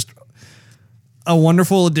just a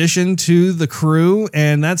wonderful addition to the crew,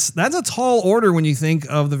 and that's a tall order when you think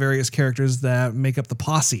of the various characters that make up the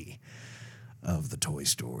posse of the Toy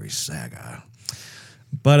Story saga.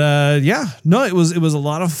 But it was a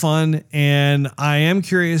lot of fun, and I am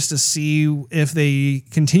curious to see if they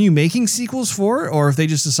continue making sequels for it or if they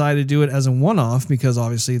just decide to do it as a one-off, because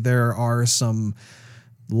obviously there are some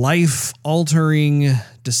life-altering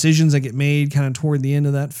decisions that get made kind of toward the end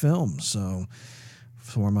of that film. So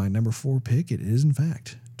for my number 4 pick, it is in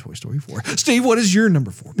fact Toy Story 4. Steve, what is your number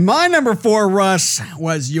 4 pick? My number 4, Russ,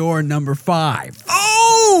 was your number 5.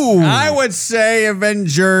 Oh! I would say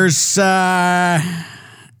Avengers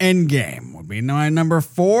Endgame would be my number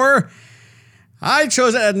 4. I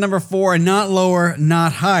chose it at number 4 and not lower,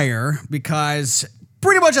 not higher, because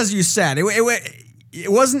pretty much as you said, it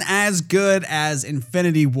wasn't as good as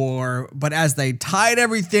Infinity War, but as they tied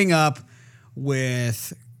everything up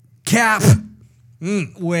with Cap,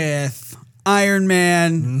 with Iron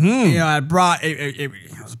Man, it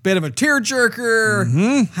was a bit of a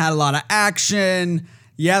tearjerker, had a lot of action.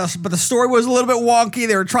 Yeah, but the story was a little bit wonky.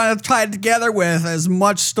 They were trying to tie it together with as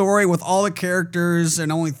much story with all the characters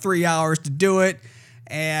and only 3 hours to do it.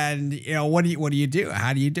 And what do you do?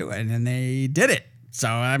 How do you do it? And they did it. So,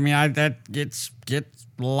 I mean, that gets a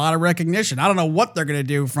lot of recognition. I don't know what they're going to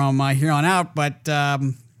do from here on out, but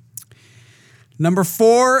number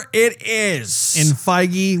 4, it is. In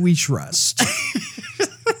Feige, we trust.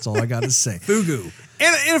 That's all I got to say. Fugu.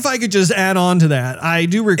 And if I could just add on to that, I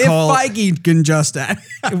do recall... If Feige can just add...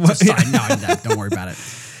 No, don't worry about it.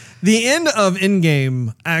 The end of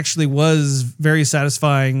Endgame actually was very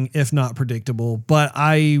satisfying, if not predictable, but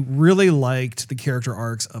I really liked the character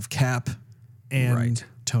arcs of Cap and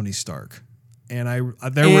Tony Stark, and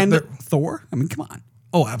Thor. I mean, come on.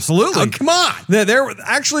 Oh, absolutely! Oh, come on. There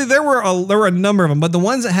were a number of them, but the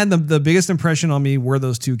ones that had the biggest impression on me were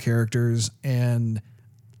those two characters, and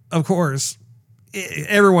of course,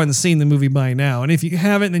 everyone's seen the movie by now, and if you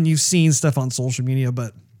haven't, then you've seen stuff on social media.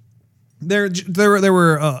 But there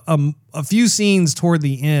were a few scenes toward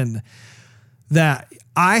the end that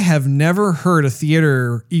I have never heard a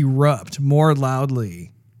theater erupt more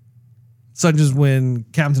loudly, such as when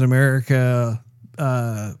Captain America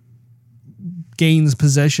gains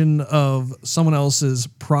possession of someone else's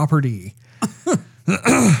property.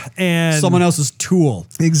 And someone else's tool.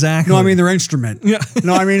 Exactly. No, I mean their instrument. Yeah.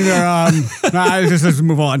 No, I mean let's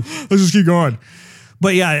move on. Let's just keep going.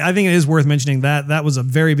 But yeah, I think it is worth mentioning that was a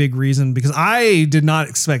very big reason, because I did not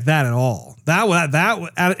expect that at all.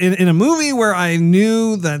 In a movie where I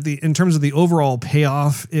knew that in terms of the overall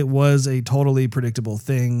payoff, it was a totally predictable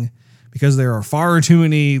thing because there are far too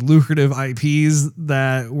many lucrative IPs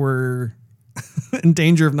that were in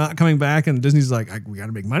danger of not coming back, and Disney's like, we got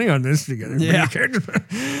to make money on this together. Yeah.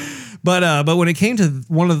 But when it came to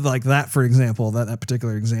one of like that, for example, that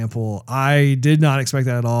particular example, I did not expect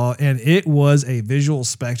that at all, and it was a visual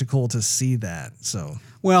spectacle to see that. So,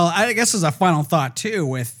 well, I guess as a final thought too,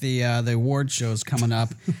 with the award shows coming up.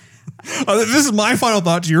 This is my final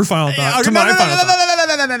thought to your final thought to my final thought.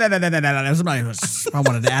 I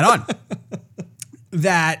wanted to add on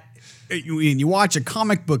that when you watch a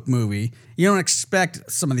comic book movie, you don't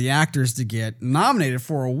expect some of the actors to get nominated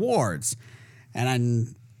for awards,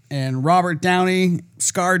 and Robert Downey,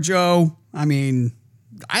 ScarJo, I mean,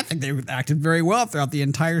 I think they acted very well throughout the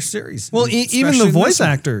entire series. Well, even the voice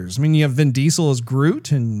actors. I mean, you have Vin Diesel as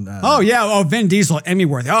Groot, and Vin Diesel, Emmy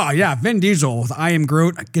worthy. Oh yeah, Vin Diesel with I Am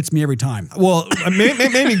Groot gets me every time. Well,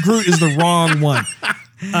 maybe Groot is the wrong one.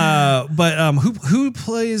 But who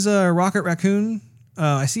plays Rocket Raccoon?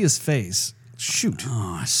 I see his face. Shoot.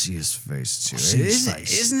 Oh, I see his face too.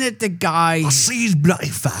 Face. Isn't it the guy? I see his bloody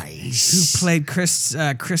face. Who played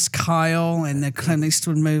Chris Kyle in the Clint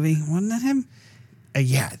Eastwood movie? Wasn't that him?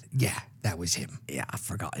 Yeah, that was him. Yeah, I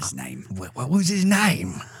forgot his name. What was his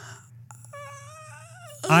name?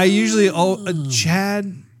 I usually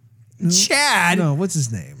Chad. Chad? No, what's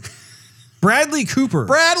his name? Bradley Cooper.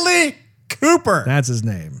 Bradley Cooper. That's his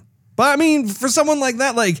name. But I mean, for someone like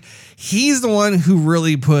that, like he's the one who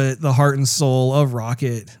really put the heart and soul of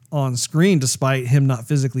Rocket on screen, despite him not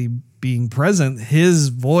physically being present. His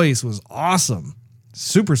voice was awesome.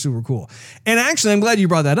 Super, super cool. And actually, I'm glad you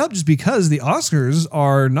brought that up just because the Oscars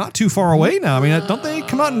are not too far away now. I mean, don't they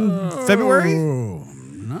come out in February?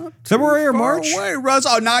 Not February or March? Away, Russ.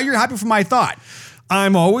 Oh, now you're happy for my thought.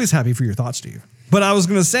 I'm always happy for your thoughts, Steve. But I was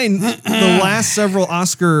going to say, the last several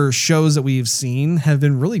Oscar shows that we've seen have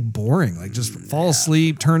been really boring. Like just fall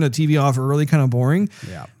asleep, turn the TV off early, kind of boring.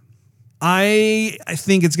 Yeah. I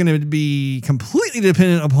think it's going to be completely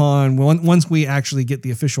dependent upon once we actually get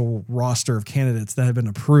the official roster of candidates that have been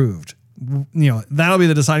approved. You know, that'll be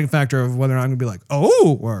the deciding factor of whether or not I'm going to be like,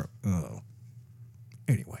 oh, or oh.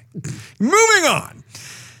 Anyway, moving on.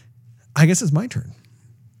 I guess it's my turn.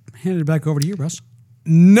 Hand it back over to you, Russ.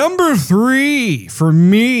 Number 3 for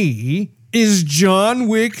me is John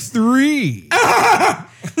Wick 3.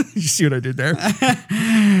 You see what I did there?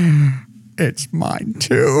 It's mine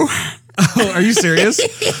too. Oh, are you serious?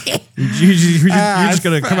 You're just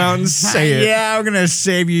going to come out and say it. Yeah, I'm going to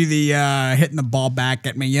save you the hitting the ball back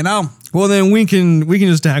at me, you know? Well, then we can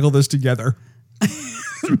just tackle this together.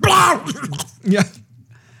 Yeah.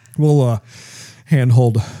 We'll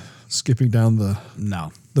handhold skipping down the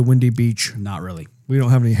windy beach. Not really. We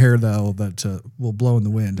don't have any hair, though, that will blow in the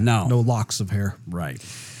wind. No. No locks of hair. Right.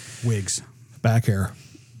 Wigs. Back hair.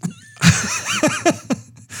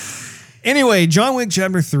 Anyway, John Wick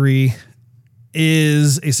Chapter 3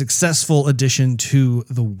 is a successful addition to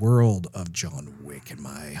the world of John Wick. In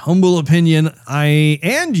my humble opinion, I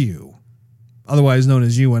and you, otherwise known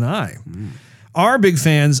as you and I, are big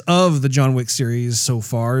fans of the John Wick series so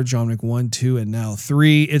far, John Wick 1, 2, and now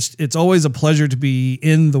 3. It's always a pleasure to be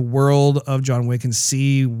in the world of John Wick and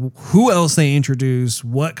see who else they introduce,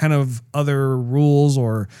 what kind of other rules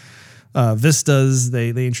or vistas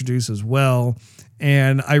they introduce as well.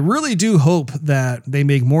 And I really do hope that they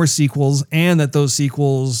make more sequels and that those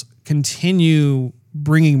sequels continue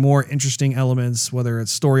bringing more interesting elements, whether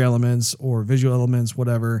it's story elements or visual elements,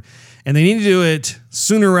 whatever. And they need to do it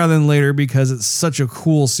sooner rather than later because it's such a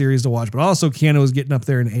cool series to watch. But also, Keanu is getting up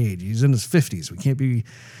there in age. He's in his 50s. We can't be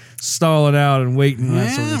stalling out and waiting and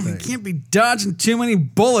that sort of thing. We can't be dodging too many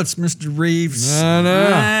bullets, Mr. Reeves.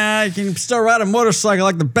 No. You can still ride a motorcycle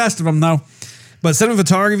like the best of them, though. But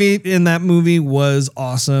cinematography in that movie was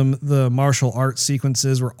awesome. The martial arts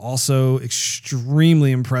sequences were also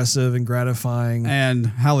extremely impressive and gratifying. And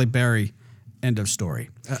Halle Berry, end of story.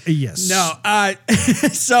 Yes. No.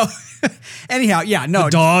 So, anyhow, yeah, no. The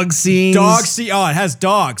dog scenes. Oh, it has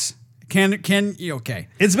dogs. Can you okay?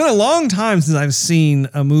 It's been a long time since I've seen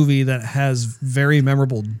a movie that has very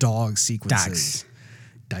memorable dog sequences.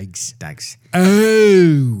 Dogs.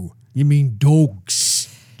 Oh, you mean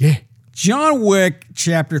dogs? Yeah. John Wick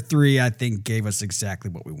Chapter 3, I think, gave us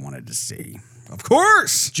exactly what we wanted to see. Of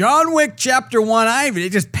course. John Wick Chapter 1,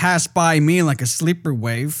 it just passed by me like a sleeper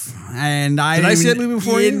wave. And Did I see that movie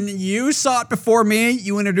before you? You saw it before me.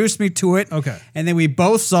 You introduced me to it. Okay. And then we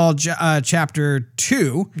both saw Chapter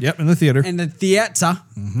 2. Yep, in the theater. In the theater.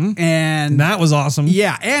 Mm-hmm. And that was awesome.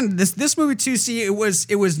 Yeah, and this movie too, see, it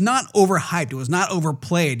was not overhyped. It was not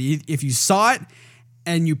overplayed. If you saw it,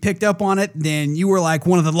 and you picked up on it, then you were like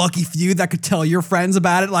one of the lucky few that could tell your friends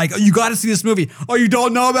about it. Like, oh, you got to see this movie. Oh, you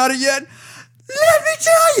don't know about it yet? Let me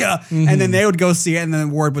tell you. Mm-hmm. And then they would go see it, and then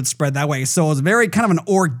the word would spread that way. So it was very kind of an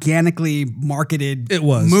organically marketed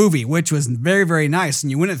movie, which was very, very nice. And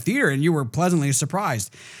you went to the theater, and you were pleasantly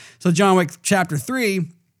surprised. So John Wick Chapter 3,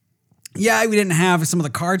 yeah, we didn't have some of the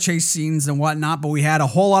car chase scenes and whatnot, but we had a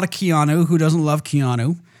whole lot of Keanu. Who doesn't love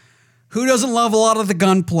Keanu? Who doesn't love a lot of the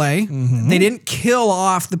gunplay? Mm-hmm. They didn't kill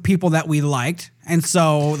off the people that we liked. And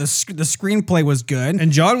so the screenplay was good.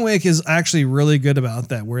 And John Wick is actually really good about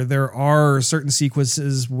that, where there are certain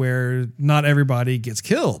sequences where not everybody gets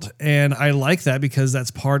killed. And I like that because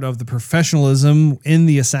that's part of the professionalism in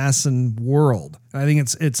the assassin world. I think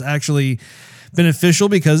it's actually beneficial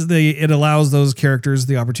because it allows those characters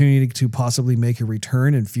the opportunity to possibly make a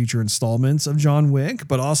return in future installments of John Wick,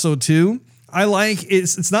 but also too, I like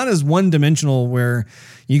it's not as one-dimensional where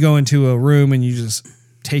you go into a room and you just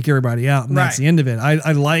take everybody out and that's the end of it.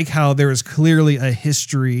 I like how there is clearly a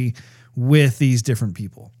history with these different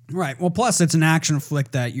people. Right. Well, plus it's an action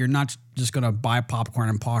flick that you're not just going to buy popcorn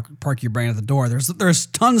and park your brain at the door. There's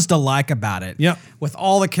tons to like about it. Yep. With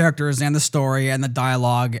all the characters and the story and the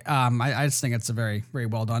dialogue. I just think it's a very, very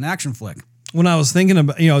well done action flick. When I was thinking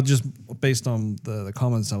about, just based on the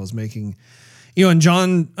comments I was making, in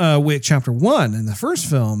John Wick Chapter 1, in the first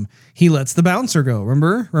film, he lets the bouncer go.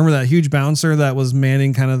 Remember that huge bouncer that was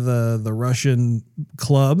manning kind of the Russian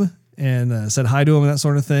club and said hi to him and that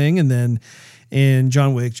sort of thing. And then in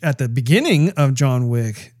John Wick, at the beginning of John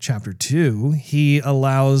Wick Chapter 2, he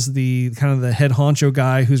allows the kind of the head honcho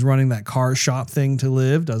guy who's running that car shop thing to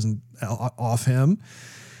live, doesn't off him.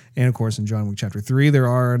 And of course, in John Wick Chapter 3, there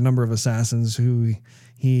are a number of assassins who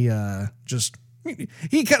he kind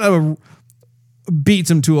of beats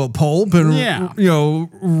him to a pulp and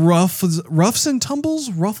ruffles and tumbles.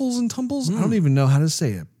 I don't even know how to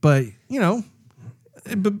say it, but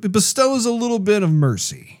it bestows a little bit of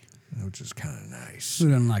mercy, which is kind of nice. Who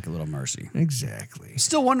doesn't like a little mercy? Exactly.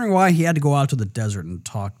 Still wondering why he had to go out to the desert and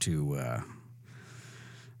talk to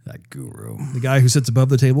that guru, the guy who sits above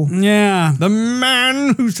the table. Yeah, the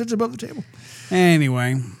man who sits above the table.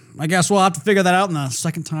 Anyway, I guess we'll have to figure that out in the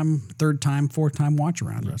second time, third time, fourth time watch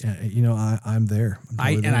around. I'm there.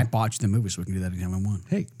 I bought you the movie, so we can do that anytime I want.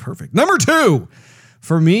 Hey, perfect. Number 2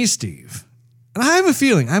 for me, Steve. And I have a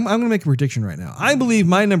feeling, I'm going to make a prediction right now. I believe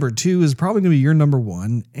my number 2 is probably going to be your number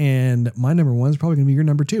 1, and my number 1 is probably going to be your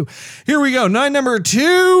number 2. Here we go. My number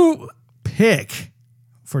 2 pick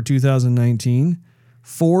for 2019,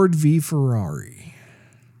 Ford v. Ferrari.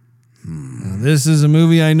 Now, this is a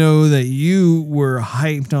movie I know that you were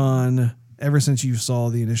hyped on ever since you saw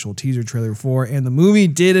the initial teaser trailer for, and the movie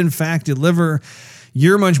did in fact deliver.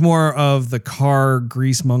 You're much more of the car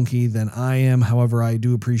grease monkey than I am. However, I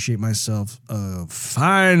do appreciate myself a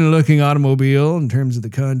fine-looking automobile in terms of the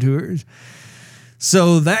contours.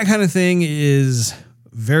 So that kind of thing is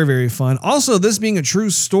very, very fun. Also, this being a true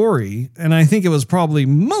story, and I think it was probably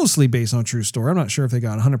mostly based on a true story. I'm not sure if they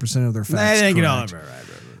got 100% of their facts They didn't get all correct. of it right.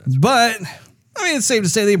 But, I mean, it's safe to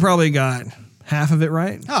say they probably got half of it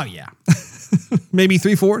right. Oh, yeah. Maybe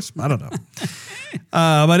 3/4. I don't know.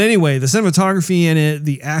 But anyway, the cinematography in it,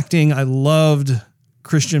 the acting, I loved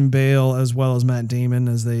Christian Bale as well as Matt Damon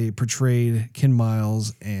as they portrayed Ken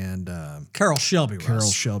Miles and Carol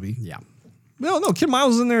Shelby. Yeah. No, Ken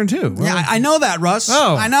Miles is in there too. Well, Yeah, I know that, Russ.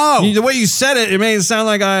 Oh, I know. The way you said it, it made it sound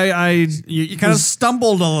like You kind of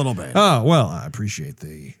stumbled a little bit. Oh, well, I appreciate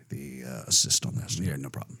the assist on this. Yeah, no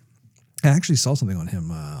problem. I actually saw something on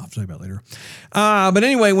him. I'll tell you about later. But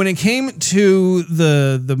anyway, when it came to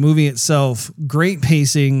the movie itself, great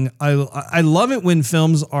pacing. I love it when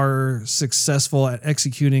films are successful at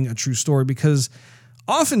executing a true story, because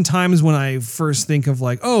oftentimes when I first think of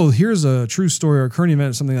like, oh, here's a true story or a current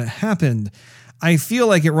event or something that happened, I feel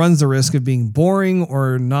like it runs the risk of being boring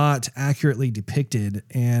or not accurately depicted.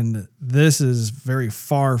 And this is very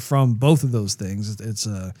far from both of those things. It's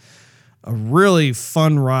a really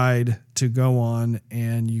fun ride to go on,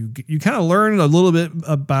 and you kind of learn a little bit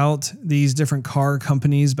about these different car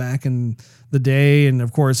companies back in the day, and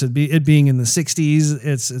of course it being in the 60s,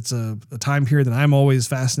 it's a time period that I'm always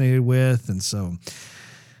fascinated with, and so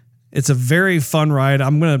it's a very fun ride.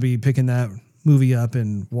 I'm going to be picking that movie up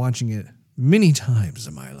and watching it many times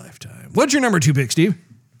in my lifetime. What's your number 2 pick, Steve?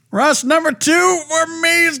 Russ, number 2 for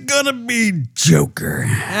me is going to be Joker.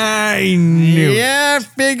 I knew it. Yeah, I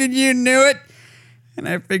figured you knew it. And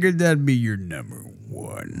I figured that'd be your number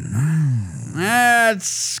 1.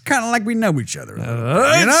 It's kind of like we know each other. You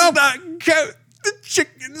know? Not count the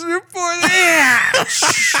chickens before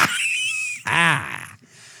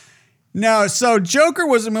No, so Joker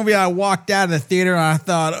was a movie I walked out of the theater and I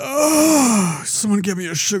thought, oh, someone give me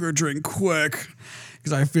a sugar drink quick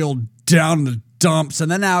because I feel down in the dumps.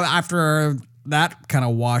 And then now after that kind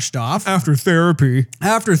of washed off. After therapy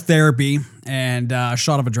and a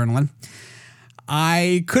shot of adrenaline,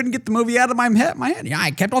 I couldn't get the movie out of my head. Yeah,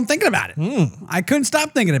 I kept on thinking about it. I couldn't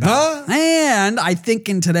stop thinking about it. And I think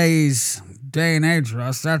in today's day and age,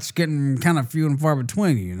 Russ, that's getting kind of few and far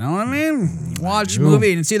between. You know what I mean? Watch a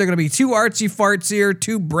movie and it's either going to be too artsy fartsy or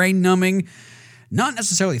too brain numbing, not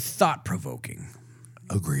necessarily thought provoking.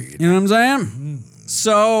 Agreed. You know what I'm saying?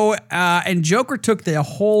 So, and Joker took the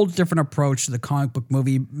whole different approach to the comic book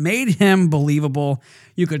movie, made him believable.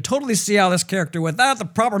 You could totally see how this character, without the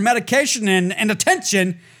proper medication and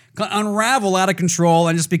attention, could unravel out of control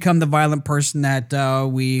and just become the violent person that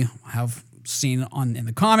we have seen in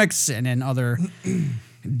the comics and in other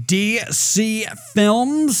DC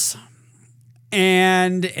films.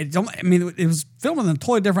 And it was filmed in a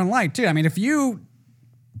totally different light too. I mean, if you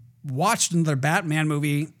watched another Batman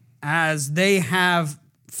movie as they have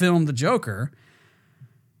filmed the Joker,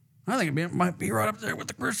 I think it might be right up there with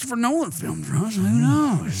the Christopher Nolan films, Ross. Who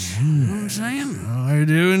knows? You know what I'm saying? I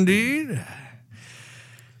do indeed.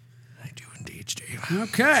 Steve.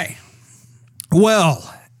 Okay.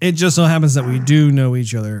 Well, it just so happens that we do know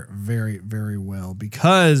each other very, very well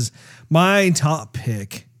because my top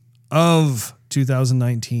pick of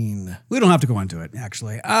 2019 we don't have to go into it,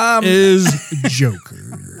 actually, is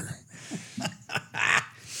Joker.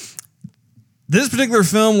 This particular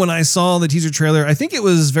film, when I saw the teaser trailer, I think it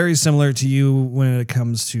was very similar to you when it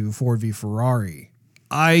comes to Ford v Ferrari.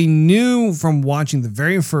 I knew from watching the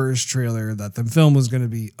very first trailer that the film was going to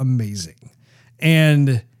be amazing.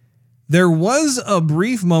 And there was a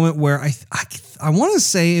brief moment where I want to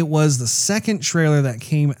say it was the second trailer that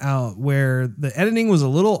came out where the editing was a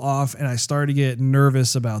little off and I started to get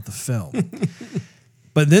nervous about the film.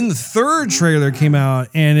 But then the third trailer came out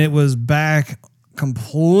and it was back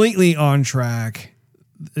completely on track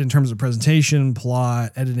in terms of presentation,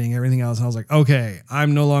 plot, editing, everything else. And I was like, okay,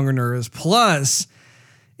 I'm no longer nervous. Plus,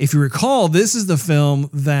 if you recall, this is the film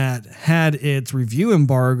that had its review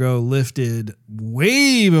embargo lifted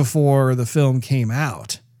way before the film came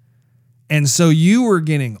out. And so you were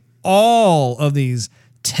getting all of these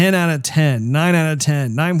 10 out of 10, 9 out of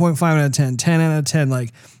 10, 9.5 out of 10, 10 out of 10,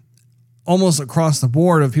 like almost across the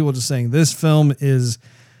board of people just saying this film is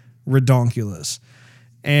redonkulous.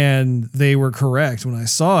 And they were correct when I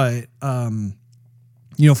saw it.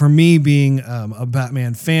 For me being a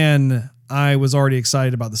Batman fan, I was already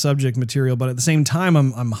excited about the subject material, but at the same time,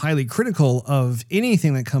 I'm highly critical of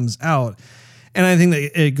anything that comes out. And I think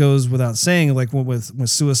that it goes without saying, like with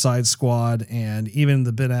Suicide Squad and even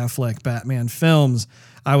the Ben Affleck Batman films,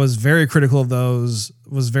 I was very critical of those,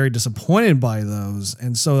 was very disappointed by those.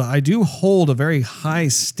 And so I do hold a very high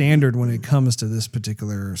standard when it comes to this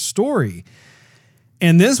particular story.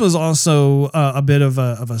 And this was also a bit of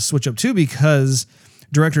a switch up too, because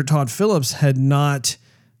director Todd Phillips had not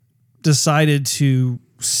decided to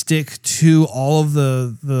stick to all of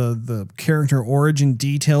the character origin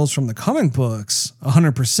details from the comic books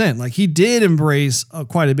 100%. Like he did embrace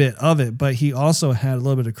quite a bit of it, but he also had a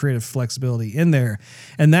little bit of creative flexibility in there.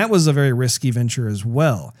 And that was a very risky venture as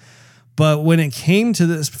well. But when it came to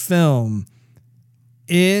this film,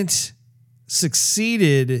 it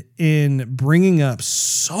succeeded in bringing up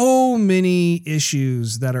so many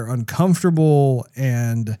issues that are uncomfortable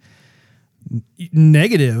and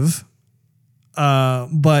negative,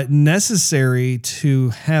 but necessary to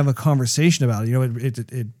have a conversation about. You know,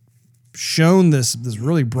 it shone this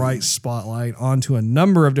really bright spotlight onto a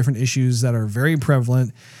number of different issues that are very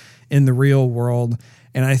prevalent in the real world.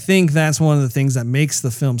 And I think that's one of the things that makes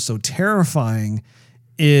the film so terrifying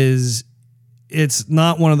is it's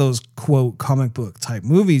not one of those quote comic book type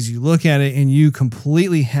movies. You look at it and you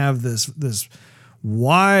completely have this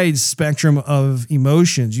wide spectrum of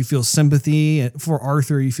emotions. You feel sympathy for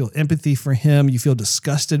Arthur. You feel empathy for him. You feel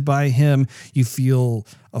disgusted by him. You feel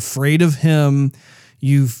afraid of him.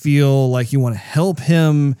 You feel like you want to help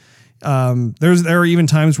him. There are even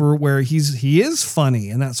times where he is funny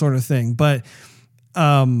and that sort of thing. But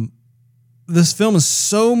this film is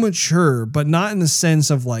so mature, but not in the sense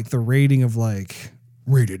of like the rating of like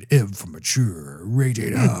rated M for mature,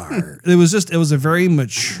 rated R. It was a very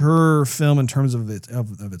mature film in terms of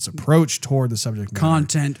its approach toward the subject matter.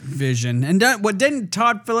 Content, vision. And didn't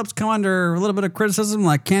Todd Phillips come under a little bit of criticism?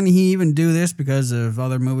 Like, can he even do this because of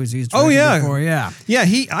other movies he's directed before? Yeah. Yeah,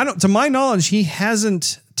 to my knowledge, he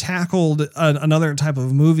hasn't tackled another type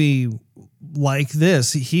of movie like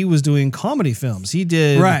this. He was doing comedy films. He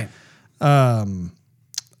did right.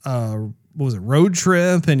 what was it, Road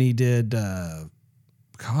Trip, and he did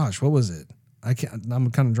gosh, what was it?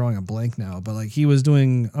 I'm kind of drawing a blank now, but like he was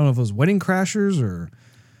doing, I don't know if it was Wedding Crashers or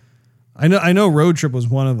I know Road Trip was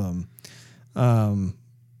one of them.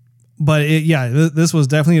 But this was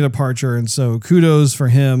definitely a departure. And so kudos for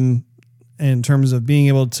him in terms of being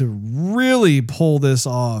able to really pull this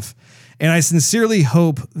off. And I sincerely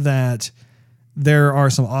hope that there are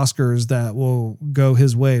some Oscars that will go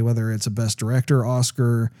his way, whether it's a Best Director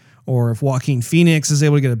Oscar or if Joaquin Phoenix is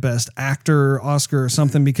able to get a Best Actor Oscar or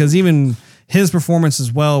something, because even his performance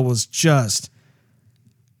as well was just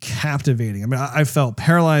captivating. I mean, I felt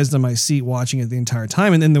paralyzed in my seat watching it the entire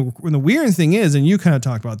time. And then the weird thing is, and you kind of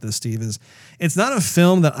talked about this, Steve, is it's not a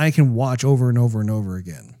film that I can watch over and over and over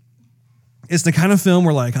again. It's the kind of film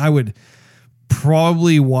where like I would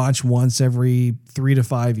probably watch once every 3 to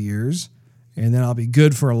 5 years, and then I'll be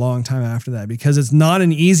good for a long time after that, because it's not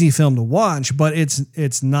an easy film to watch, but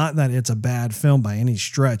it's not that it's a bad film by any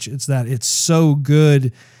stretch. It's that it's so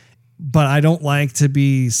good, but I don't like to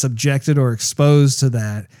be subjected or exposed to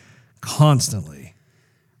that constantly.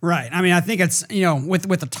 Right. I mean, I think it's,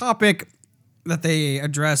 with the topic that they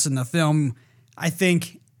address in the film, I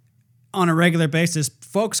think on a regular basis,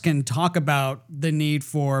 folks can talk about the need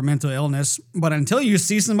for mental illness, but until you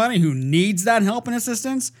see somebody who needs that help and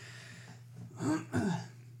assistance,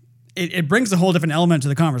 it brings a whole different element to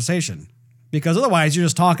the conversation, because otherwise you're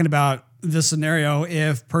just talking about the scenario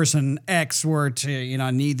if person X were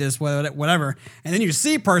to, need this, whatever. And then you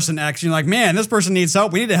see person X and you're like, man, this person needs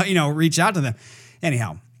help. We need to, reach out to them.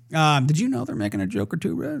 Anyhow, did you know they're making a Joker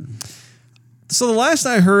 2, Red? So the last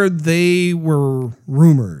I heard, they were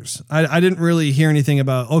rumors. I didn't really hear anything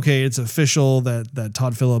about, okay, it's official that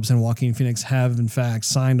Todd Phillips and Joaquin Phoenix have in fact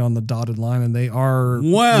signed on the dotted line and they are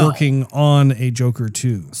working on a Joker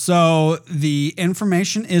 2. So the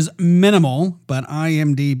information is minimal, but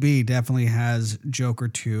IMDb definitely has Joker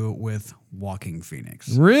 2 with Joaquin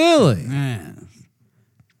Phoenix. Really? Yeah.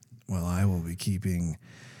 Well, I will be keeping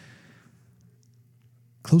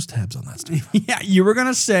close tabs on that stuff. Yeah, you were going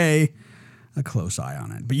to say a close eye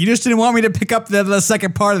on it, but you just didn't want me to pick up the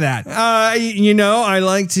second part of that. I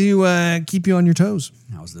like to keep you on your toes.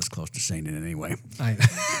 I was this close to saying it anyway.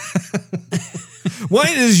 What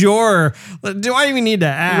is your, do I even need to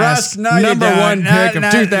ask, Russ, no, number one pick of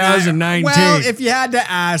 2019? Well, if you had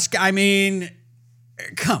to ask, I mean,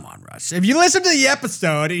 come on, Russ. If you listen to the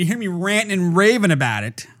episode and you hear me ranting and raving about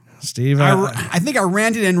it, Steve, I think I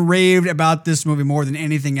ranted and raved about this movie more than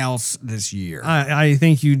anything else this year. I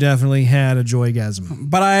think you definitely had a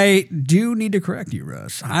joygasm. But I do need to correct you,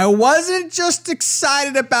 Russ. I wasn't just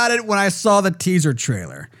excited about it when I saw the teaser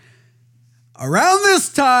trailer. Around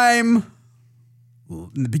this time,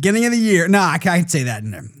 in the beginning of the year, I can't say that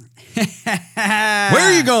in there. Where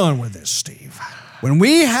are you going with this, Steve? When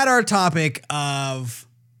we had our topic of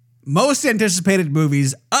most anticipated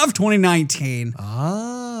movies of 2019.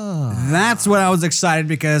 That's when I was excited,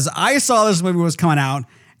 because I saw this movie was coming out,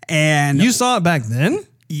 and you saw it back then?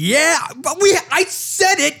 Yeah, but I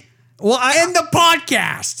said it in the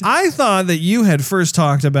podcast. I thought that you had first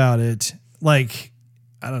talked about it like,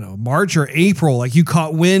 I don't know, March or April. Like you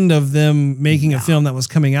caught wind of them making a film that was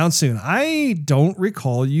coming out soon. I don't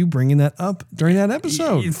recall you bringing that up during that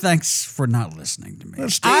episode. Thanks for not listening to me.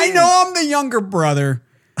 I know I'm the younger brother,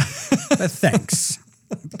 but thanks.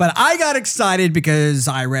 But I got excited because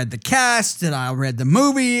I read the cast and I read the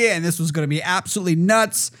movie, and this was going to be absolutely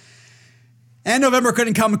nuts. And November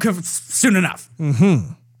couldn't come soon enough.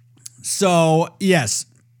 Mm-hmm. So, yes,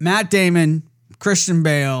 Matt Damon, Christian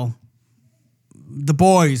Bale, the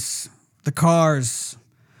boys, the cars,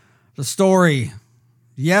 the story.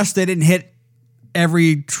 Yes, they didn't hit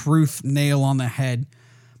every truth nail on the head,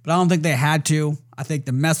 but I don't think they had to. I think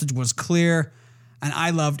the message was clear, and I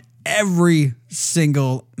loved every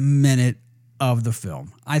single minute of the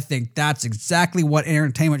film. I think that's exactly what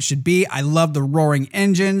entertainment should be. I love the roaring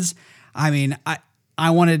engines. I mean, I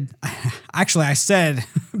said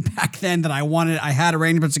back then that I had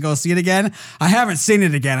arrangements to go see it again. I haven't seen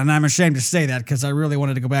it again, and I'm ashamed to say that, because I really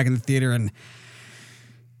wanted to go back in the theater and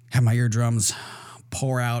have my eardrums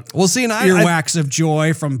pour out earwax of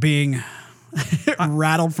joy from being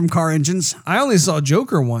rattled from car engines. I only saw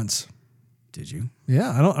Joker once. Did you?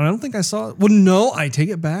 Yeah, I don't think I saw it. Well, no, I take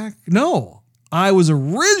it back. No, I was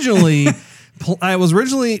originally,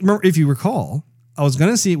 remember, if you recall, I was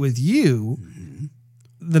going to see it with you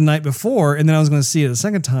the night before, and then I was going to see it a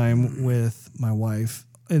second time with my wife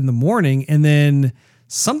in the morning, and then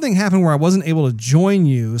something happened where I wasn't able to join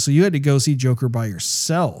you, so you had to go see Joker by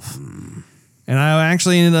yourself. And I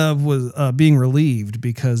actually ended up with being relieved,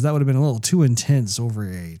 because that would have been a little too intense over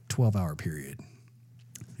a 12-hour period.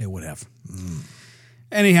 It would have.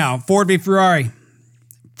 Anyhow, Ford v Ferrari.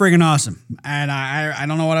 Friggin' awesome. And I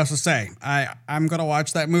don't know what else to say. I'm going to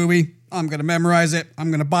watch that movie. I'm going to memorize it. I'm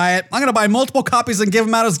going to buy it. I'm going to buy multiple copies and give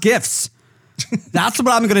them out as gifts. That's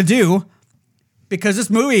what I'm going to do. Because this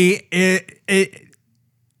movie,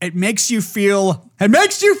 it makes you feel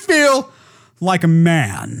like a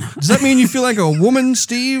man. Does that mean you feel like a woman,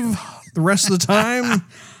 Steve, the rest of the time?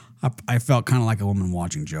 I felt kind of like a woman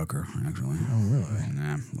watching Joker, actually. Oh, really?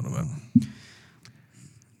 Nah, what about?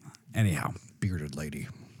 Anyhow, bearded lady.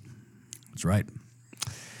 That's right.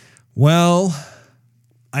 Well,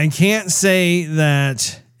 I can't say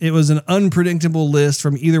that it was an unpredictable list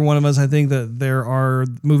from either one of us. I think that there are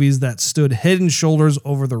movies that stood head and shoulders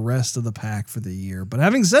over the rest of the pack for the year. But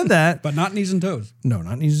having said that... But not knees and toes. No,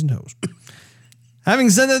 not knees and toes.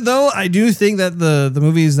 Having said that, though, I do think that the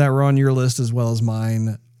movies that were on your list as well as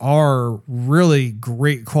mine are really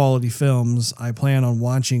great quality films. I plan on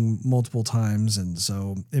watching multiple times, and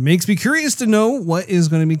so it makes me curious to know what is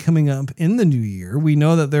going to be coming up in the new year. We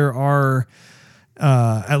know that there are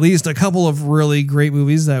at least a couple of really great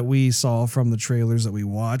movies that we saw from the trailers that we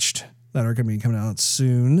watched that are going to be coming out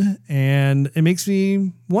soon, and it makes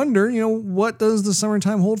me wonder, what does the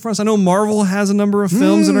summertime hold for us? I know Marvel has a number of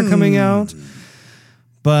films that are coming out,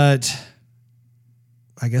 but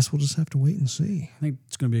I guess we'll just have to wait and see. I think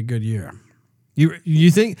it's going to be a good year.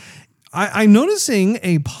 You think? I'm noticing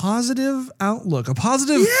a positive outlook, a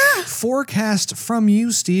positive forecast from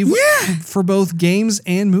you, Steve. Yeah. For both games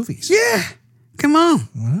and movies. Yeah. Come on.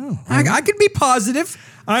 Wow. I can be positive.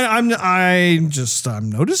 I'm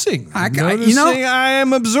noticing. I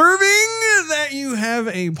am observing that you have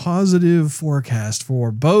a positive forecast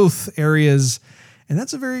for both areas, and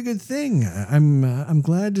that's a very good thing. I'm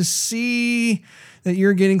glad to see that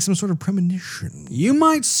you're getting some sort of premonition. You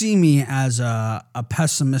might see me as a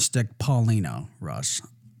pessimistic Paulino, Russ.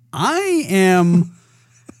 I am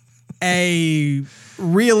a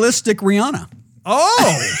realistic Rihanna.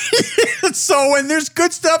 Oh! So when there's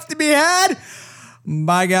good stuff to be had,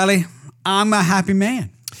 by golly, I'm a happy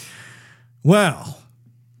man. Well,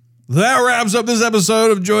 that wraps up this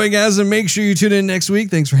episode of Joygasm. Make sure you tune in next week.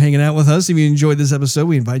 Thanks for hanging out with us. If you enjoyed this episode,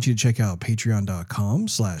 we invite you to check out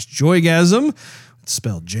patreon.com/Joygasm. It's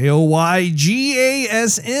spelled JOYGASM,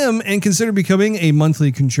 and consider becoming a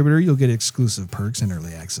monthly contributor. You'll get exclusive perks and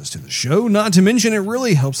early access to the show. Not to mention, it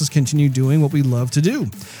really helps us continue doing what we love to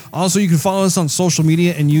do. Also, you can follow us on social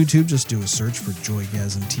media and YouTube. Just do a search for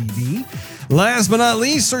Joygasm TV. Last but not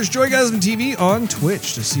least, search Joygasm TV on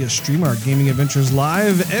Twitch to see us stream our gaming adventures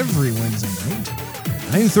live every Wednesday night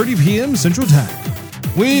at 9:30 p.m. Central Time.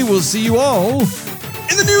 We will see you all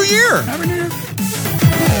in the new year. Happy New Year.